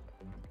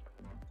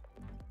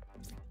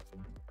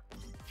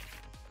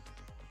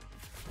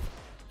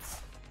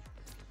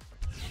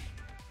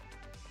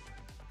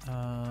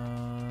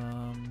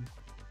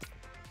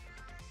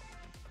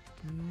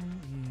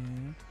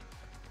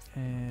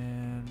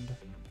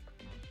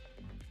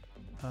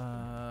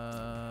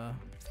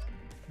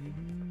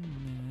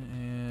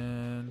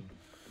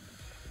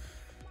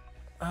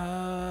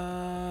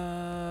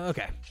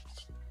 Okay.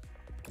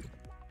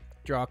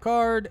 Draw a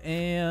card,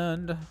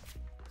 and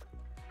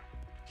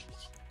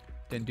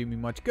didn't do me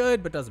much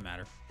good, but doesn't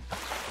matter.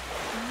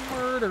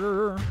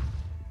 Murder.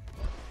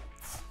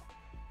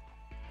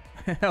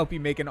 Help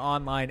you make an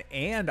online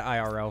and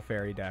IRL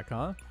fairy deck,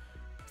 huh?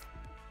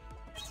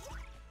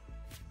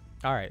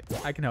 All right,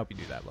 I can help you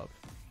do that, love.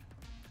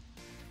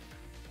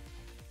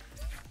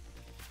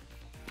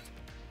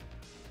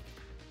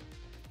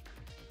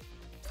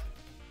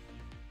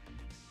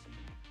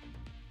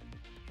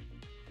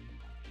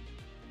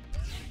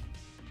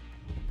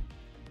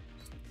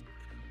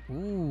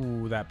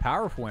 Ooh, that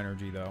powerful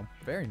energy, though.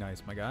 Very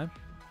nice, my guy.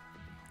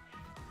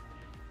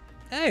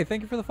 Hey,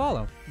 thank you for the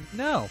follow.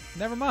 No,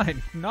 never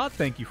mind. Not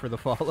thank you for the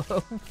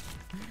follow.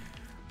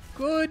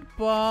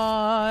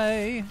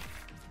 Goodbye.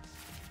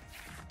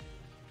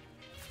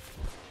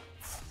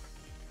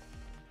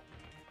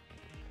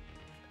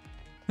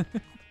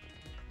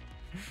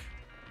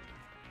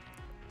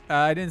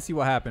 I didn't see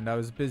what happened. I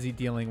was busy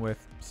dealing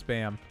with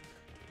spam.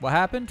 What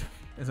happened?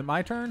 Is it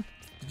my turn?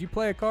 Did you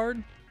play a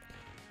card?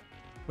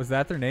 Was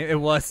that their name?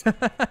 It was.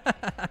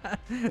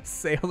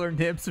 Sailor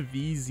Nips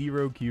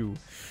V0Q.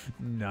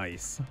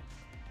 Nice.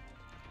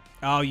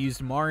 Oh,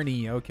 used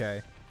Marnie.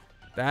 Okay.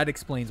 That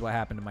explains what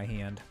happened to my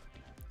hand.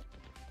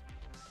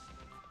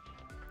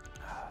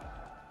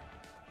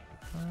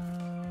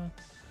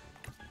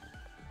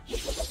 You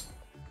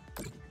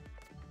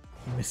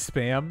miss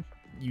spam?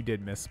 You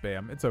did miss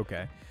spam. It's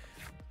okay.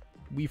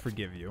 We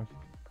forgive you.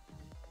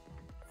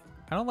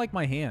 I don't like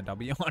my hand, I'll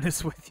be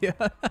honest with you.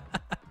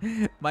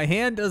 My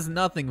hand does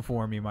nothing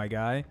for me, my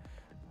guy.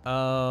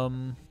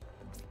 Let's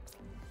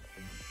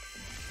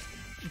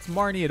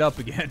Marnie it up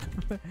again.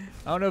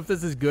 I don't know if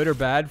this is good or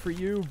bad for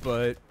you,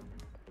 but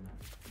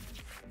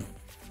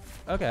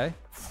okay.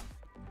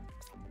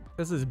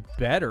 This is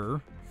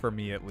better, for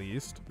me at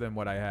least, than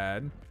what I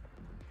had.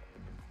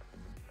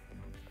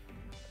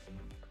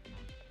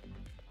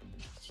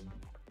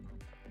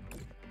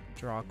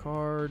 Draw a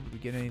card. Do we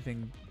get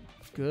anything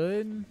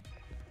good?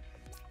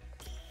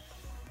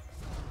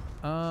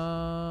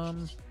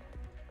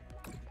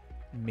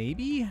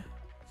 Maybe?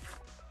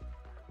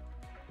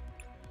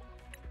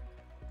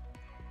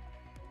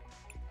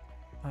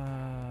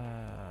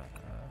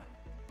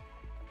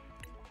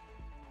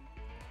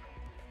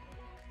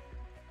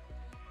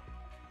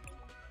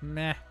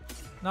 Meh.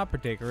 Not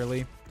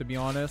particularly, to be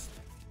honest.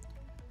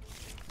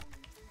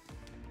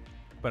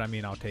 But I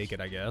mean, I'll take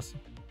it, I guess.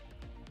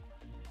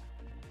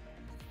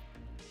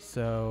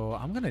 So,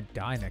 I'm gonna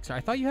die next turn.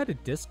 I thought you had a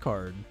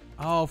discard.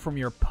 Oh, from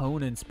your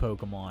opponent's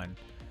Pokemon.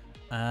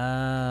 Oh,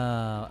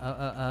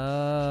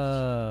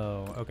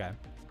 okay.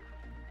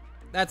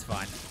 That's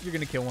fine. You're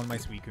going to kill one of my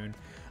Suicune.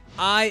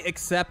 I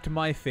accept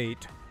my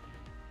fate.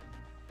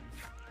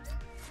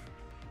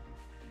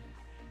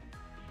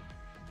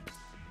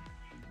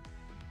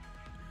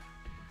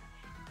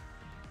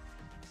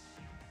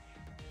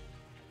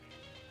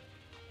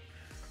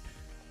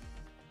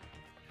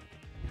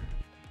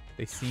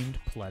 They seemed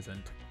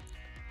pleasant.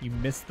 You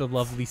missed the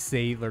lovely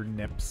sailor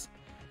nips.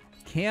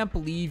 Can't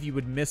believe you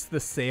would miss the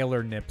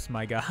sailor nips,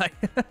 my guy.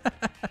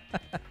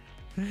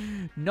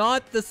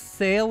 Not the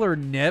sailor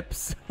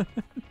nips.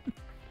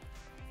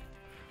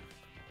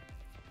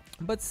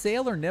 But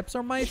sailor nips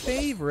are my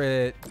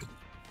favorite.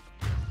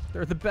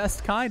 They're the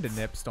best kind of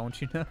nips,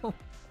 don't you know?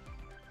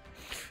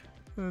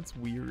 That's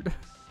weird.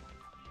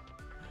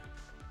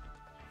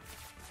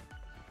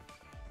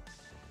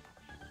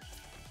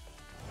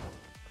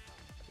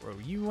 Throw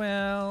you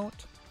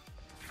out.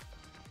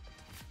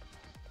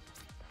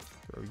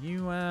 Throw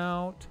you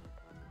out.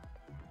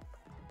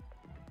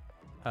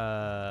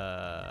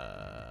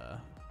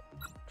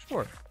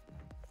 Sure.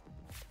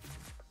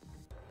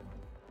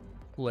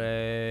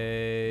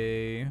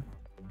 Play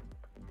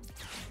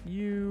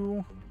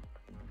you.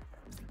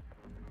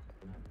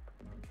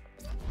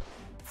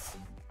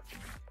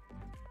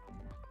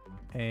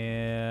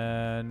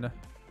 And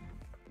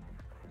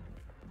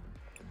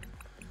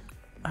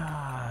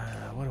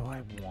what do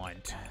I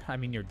want? I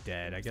mean, you're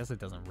dead. I guess it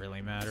doesn't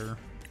really matter.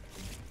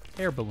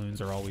 Air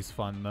balloons are always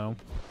fun, though.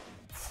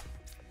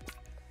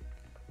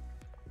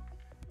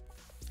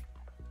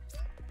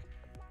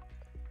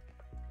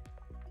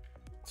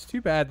 It's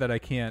too bad that I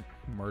can't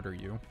murder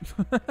you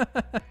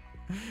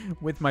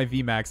with my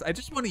VMAX. I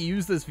just want to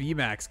use this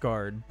VMAX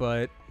card,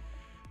 but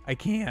I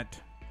can't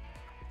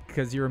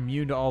because you're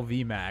immune to all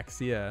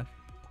VMAX. Yeah.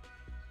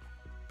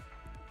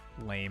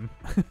 Lame.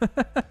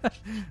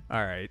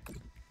 All right.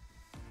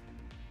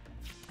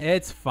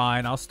 It's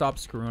fine. I'll stop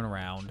screwing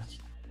around.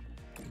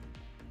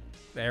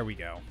 There we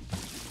go.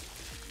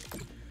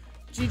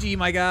 GG,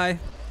 my guy.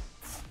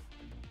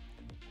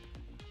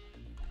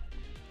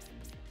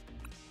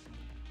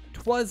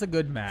 Twas a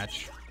good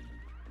match.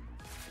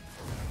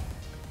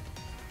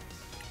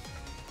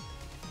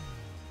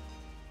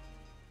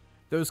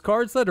 Those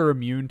cards that are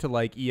immune to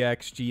like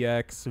EX,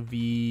 GX,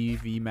 V,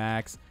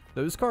 VMAX,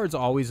 those cards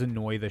always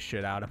annoy the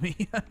shit out of me.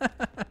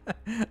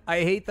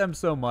 I hate them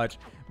so much.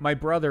 My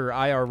brother,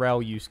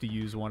 IRL, used to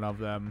use one of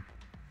them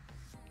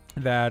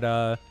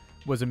that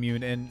was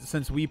immune. And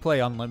since we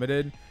play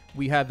Unlimited,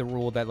 we had the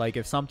rule that like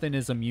if something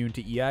is immune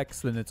to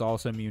EX, then it's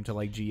also immune to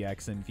like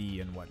GX and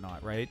V and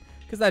whatnot, right?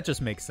 Because that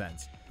just makes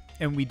sense.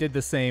 And we did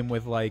the same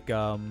with like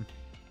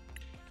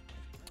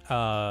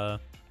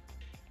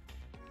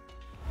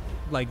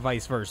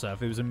vice versa.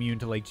 If it was immune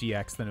to like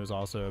GX, then it was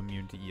also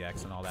immune to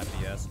EX and all that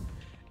BS.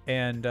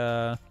 And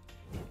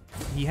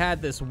he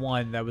had this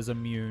one that was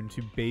immune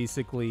to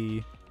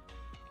basically...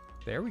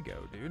 There we go,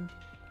 dude.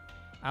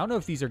 I don't know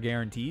if these are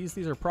guarantees.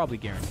 These are probably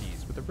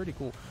guarantees, but they're pretty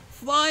cool.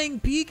 Flying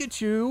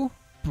Pikachu!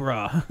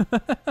 Bruh.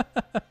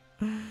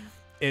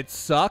 It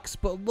sucks,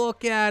 but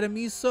look at him.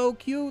 He's so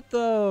cute,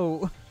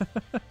 though.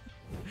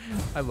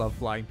 I love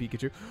Flying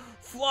Pikachu.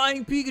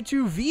 Flying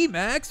Pikachu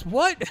VMAX?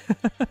 What?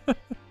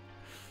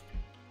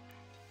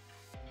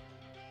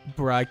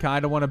 Bruh, I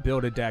kind of want to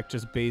build a deck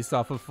just based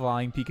off of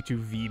Flying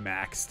Pikachu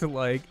VMAX. To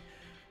like,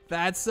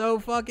 that's so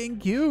fucking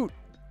cute.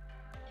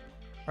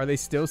 Are they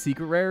still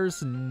secret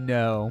rares?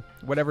 No.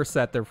 Whatever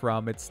set they're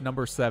from, it's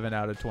number 7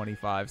 out of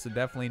 25. So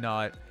definitely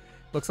not.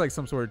 Looks like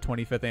some sort of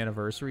 25th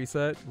anniversary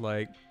set.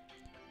 Like,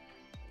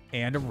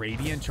 and a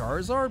Radiant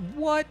Charizard?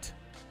 What?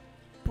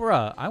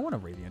 Bruh, I want a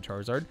Radiant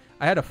Charizard.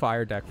 I had a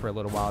fire deck for a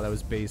little while that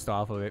was based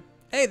off of it.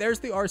 Hey, there's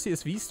the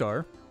Arceus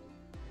V-Star.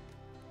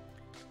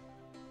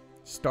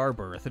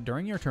 Starbirth.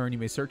 During your turn, you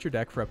may search your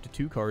deck for up to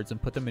 2 cards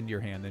and put them into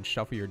your hand, then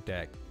shuffle your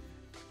deck.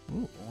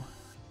 Ooh.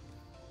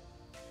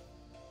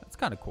 That's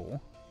kind of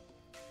cool.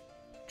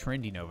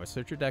 Trendy Nova.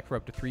 Search your deck for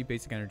up to 3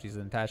 basic energies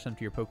and attach them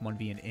to your Pokemon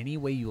V in any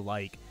way you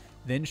like.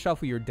 Then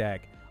shuffle your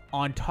deck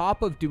on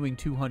top of doing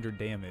 200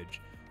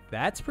 damage.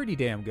 That's pretty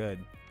damn good.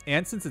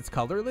 And since it's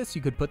colorless,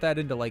 you could put that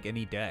into like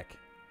any deck.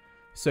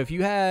 So if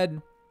you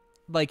had,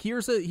 like,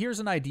 here's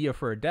an idea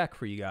for a deck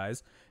for you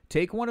guys.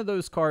 Take one of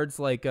those cards,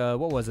 like what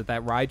was it?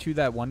 That Raichu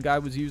that one guy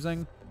was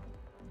using.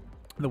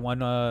 The one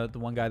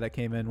guy that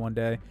came in one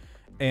day,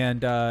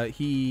 and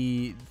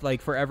he,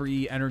 like, for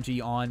every energy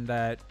on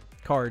that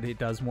card, it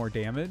does more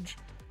damage.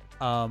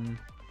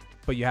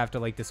 But you have to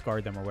like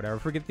discard them or whatever.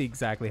 Forget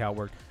exactly how it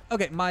worked.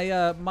 Okay,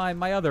 my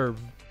my other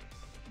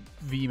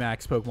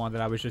VMAX Pokemon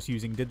that I was just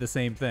using did the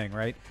same thing,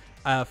 right?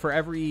 For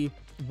every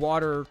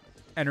water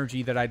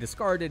energy that I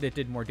discarded, it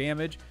did more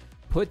damage.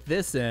 Put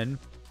this in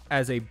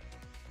as a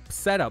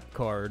setup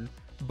card,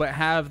 but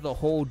have the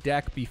whole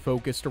deck be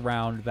focused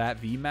around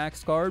that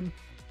VMAX card.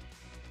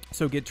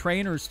 So get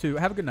trainers to...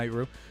 Have a good night,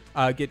 Rue.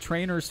 Get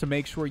trainers to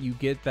make sure you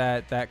get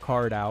that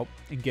card out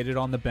and get it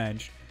on the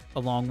bench,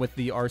 along with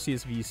the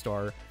Arceus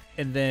V-Star.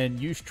 And then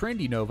use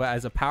Trendy Nova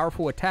as a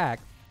powerful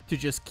attack to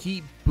just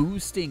keep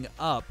boosting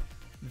up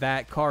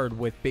that card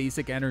with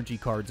basic energy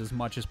cards as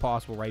much as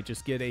possible, right?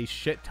 Just get a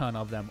shit ton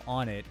of them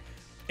on it.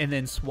 and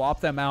then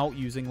swap them out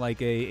using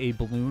like a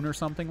balloon or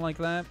something like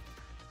that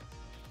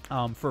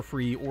for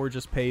free, or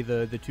just pay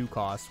the 2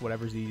 costs,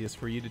 whatever's easiest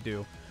for you to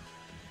do.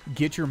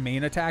 Get your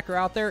main attacker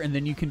out there, and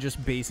then you can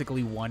just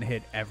basically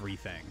one-hit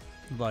everything.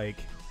 Like,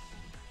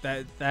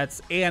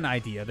 that's an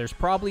idea. There's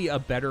probably a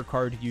better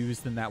card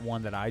used than that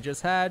one that I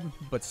just had,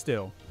 but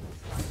still.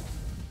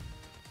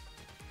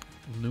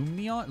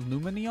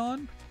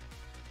 Luminion?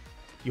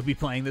 You'll be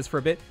playing this for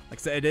a bit. Like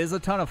I said, it is a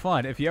ton of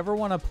fun. If you ever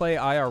want to play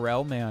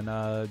IRL, man,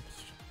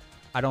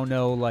 I don't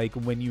know, like,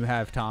 when you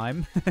have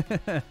time,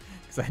 because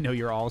I know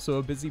you're also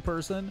a busy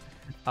person,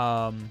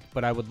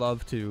 but I would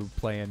love to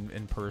play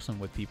in person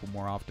with people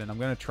more often. I'm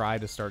going to try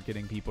to start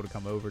getting people to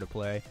come over to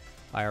play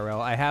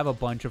IRL. I have a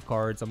bunch of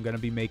cards. I'm going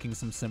to be making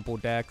some simple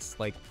decks,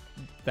 like,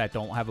 that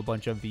don't have a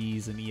bunch of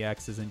Vs and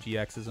EXs and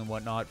GXs and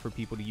whatnot for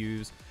people to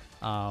use,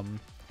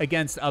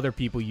 against other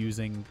people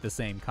using the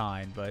same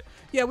kind. But,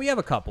 yeah, we have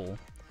a couple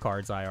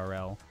cards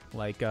IRL,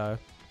 like, a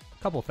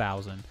couple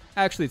thousand.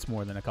 Actually, it's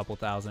more than a couple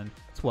thousand.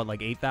 It's what,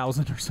 like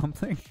 8,000 or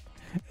something?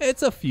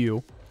 It's a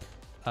few.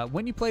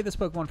 When you play this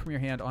Pokemon from your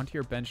hand onto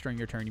your bench during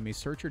your turn, you may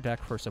search your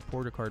deck for a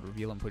supporter card,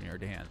 reveal, and put in your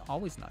hand.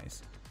 Always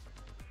nice.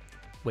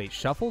 Wait,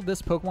 shuffle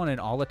this Pokemon and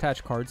all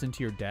attached cards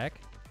into your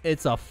deck?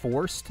 It's a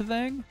forced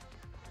thing?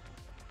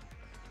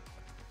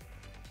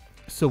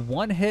 So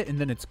one hit and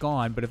then it's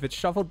gone, but if it's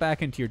shuffled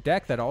back into your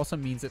deck, that also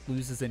means it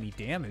loses any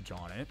damage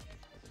on it.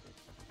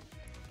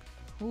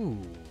 Ooh,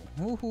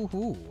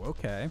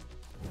 okay.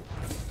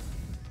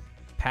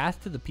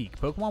 Path to the Peak.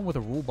 Pokemon with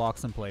a rule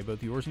box in play,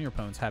 both yours and your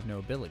opponent's have no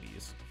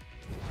abilities.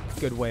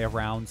 Good way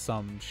around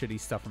some shitty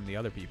stuff from the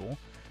other people.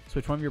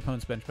 Switch one of your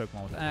opponent's bench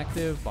Pokemon with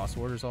active. Boss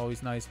Order's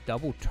always nice.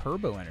 Double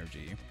Turbo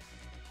Energy.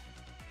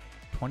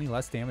 20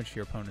 less damage to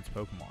your opponent's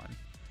Pokemon.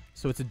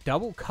 So it's a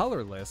double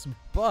colorless,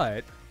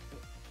 but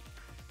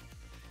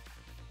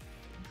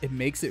it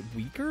makes it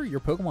weaker? Your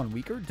Pokemon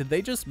weaker? Did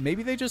they just...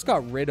 Maybe they just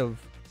got rid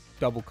of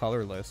double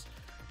colorless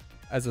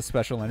as a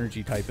special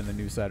energy type in the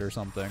new set or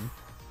something.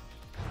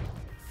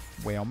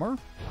 Whalmer.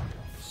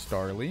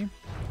 Starly.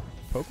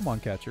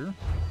 Pokemon Catcher.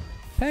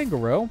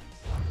 Pangoro.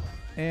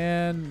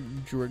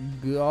 And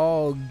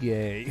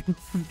Dragalge.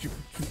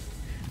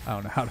 I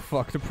don't know how the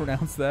fuck to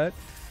pronounce that.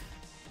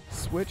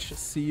 Switch,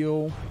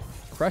 Seal,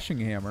 Crushing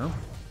Hammer.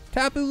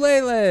 Tapu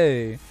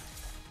Lele!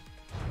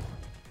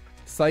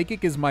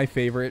 Psychic is my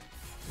favorite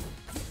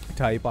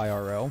type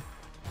IRL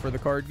for the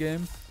card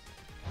game.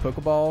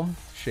 Pokeball,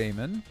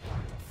 Shaman.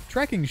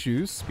 Trekking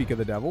Shoes, speak of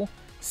the devil.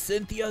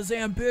 Cynthia's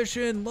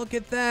Ambition, look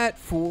at that!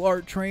 Full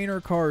art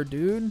trainer card,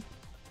 dude.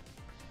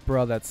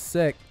 Bro, that's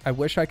sick. I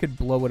wish I could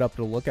blow it up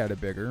to look at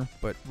it bigger,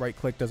 but right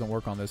click doesn't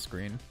work on this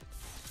screen.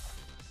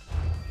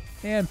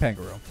 And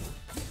Pangoro.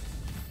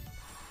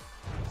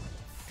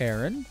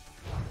 Aaron.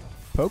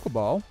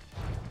 Pokeball.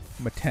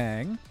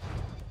 Matang.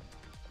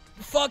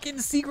 Fucking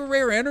secret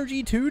rare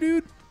energy too,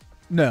 dude?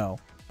 No,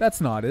 that's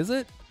not, is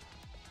it?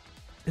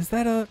 Is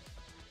that a...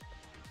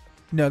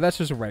 No, that's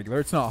just a regular.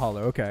 It's not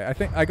hollow. Okay, I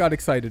think I got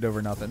excited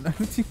over nothing.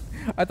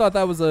 I thought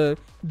that was the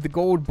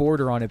gold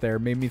border on it there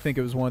made me think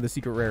it was one of the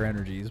secret rare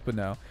energies, but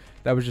no.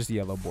 That was just a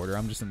yellow border.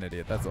 I'm just an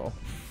idiot, that's all.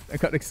 I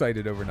got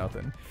excited over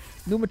nothing.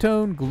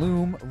 Lumitone,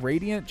 Gloom,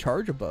 Radiant,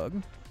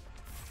 Charge-a-Bug,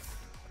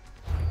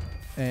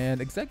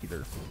 and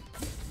Executor.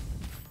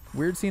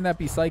 Weird seeing that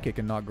be Psychic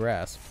and not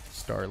Grass.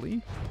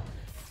 Starly,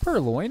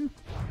 Purloin,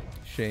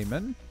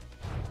 Shaman,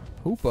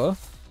 Hoopa,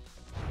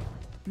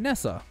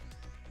 Nessa.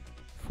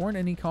 Foreign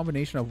any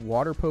combination of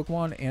water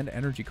Pokemon and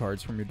energy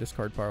cards from your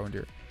discard pile into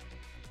your...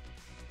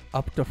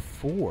 Up to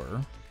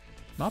 4.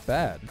 Not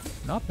bad.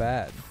 Not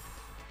bad.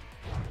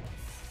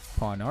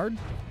 Pawniard.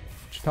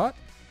 Chatot.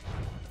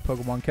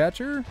 Pokemon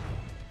Catcher.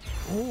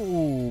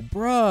 Oh,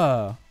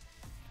 bruh.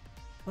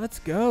 Let's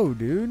go,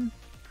 dude.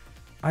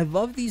 I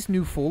love these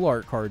new full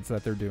art cards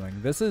that they're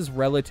doing. This is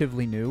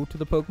relatively new to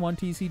the Pokemon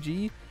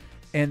TCG,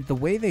 and the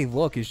way they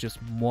look is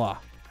just mwah.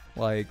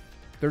 Like,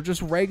 they're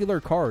just regular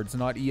cards,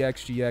 not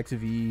EX, GX,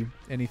 V,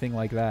 anything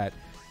like that,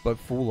 but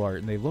full art,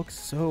 and they look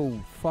so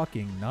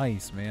fucking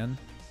nice, man.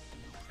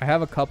 I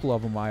have a couple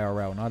of them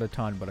IRL, not a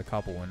ton, but a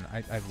couple, and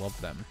I love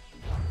them.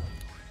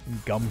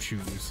 And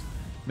Gumshoes.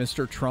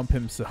 Mr. Trump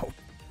himself.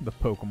 The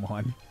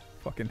Pokemon.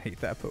 Fucking hate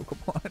that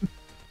Pokemon.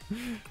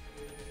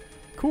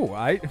 Cool.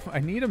 I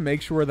need to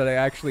make sure that I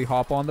actually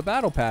hop on the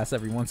Battle Pass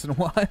every once in a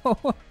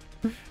while.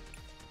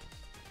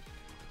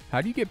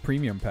 How do you get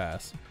Premium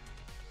Pass?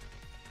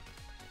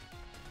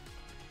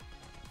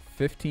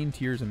 15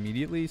 tiers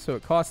immediately, so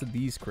it costs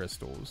these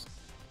crystals.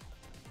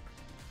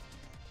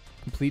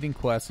 Completing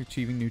quests,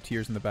 achieving new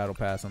tiers in the Battle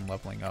Pass, and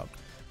leveling up.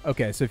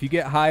 Okay, so if you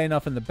get high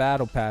enough in the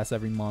Battle Pass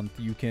every month,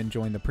 you can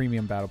join the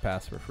Premium Battle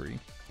Pass for free.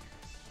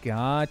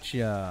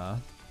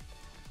 Gotcha.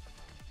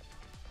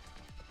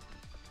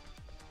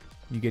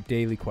 You get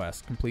daily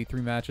quests. Complete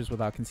 3 matches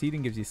without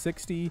conceding gives you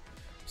 60.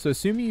 So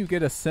assuming you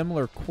get a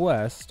similar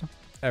quest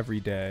every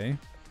day.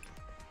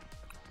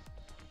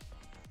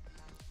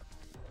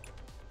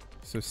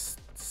 So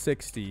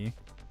 60.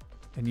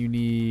 And you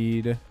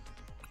need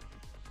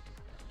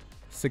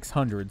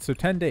 600. So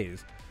 10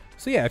 days.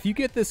 So yeah, if you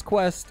get this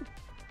quest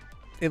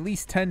at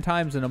least 10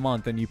 times in a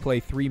month and you play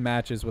 3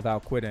 matches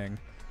without quitting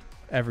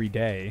every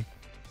day,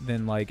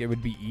 then like it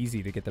would be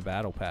easy to get the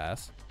battle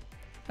pass.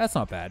 That's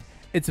not bad.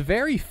 It's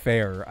very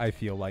fair, I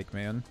feel like,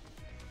 man,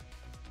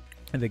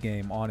 in the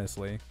game,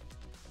 honestly.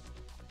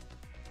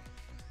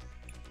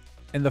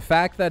 And the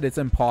fact that it's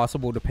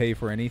impossible to pay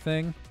for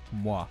anything,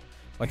 mwah.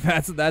 Like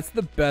that's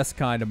the best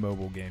kind of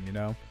mobile game, you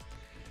know?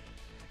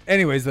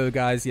 Anyways, though,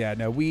 guys, yeah,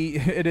 no,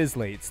 it is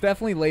late. It's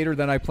definitely later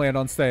than I planned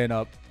on staying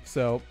up.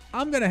 So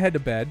I'm going to head to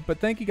bed. But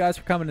thank you guys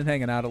for coming and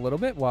hanging out a little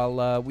bit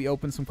while we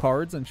open some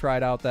cards and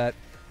tried out that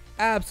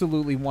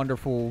absolutely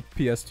wonderful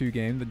PS2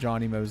 game, the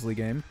Johnny Mosley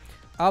game.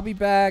 I'll be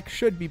back,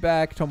 should be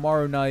back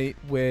tomorrow night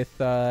with,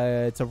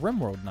 it's a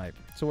RimWorld night.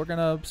 So we're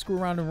going to screw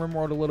around in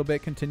RimWorld a little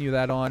bit, continue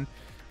that on.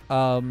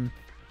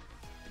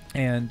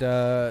 And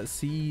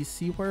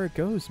see where it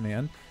goes,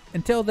 man.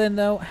 Until then,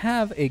 though,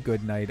 have a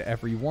good night,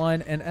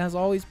 everyone. And as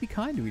always, be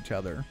kind to each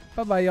other.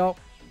 Bye-bye, y'all.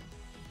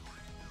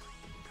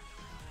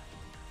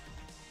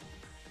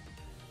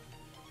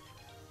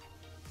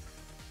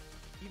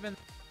 Even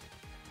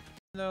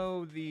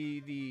though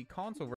the console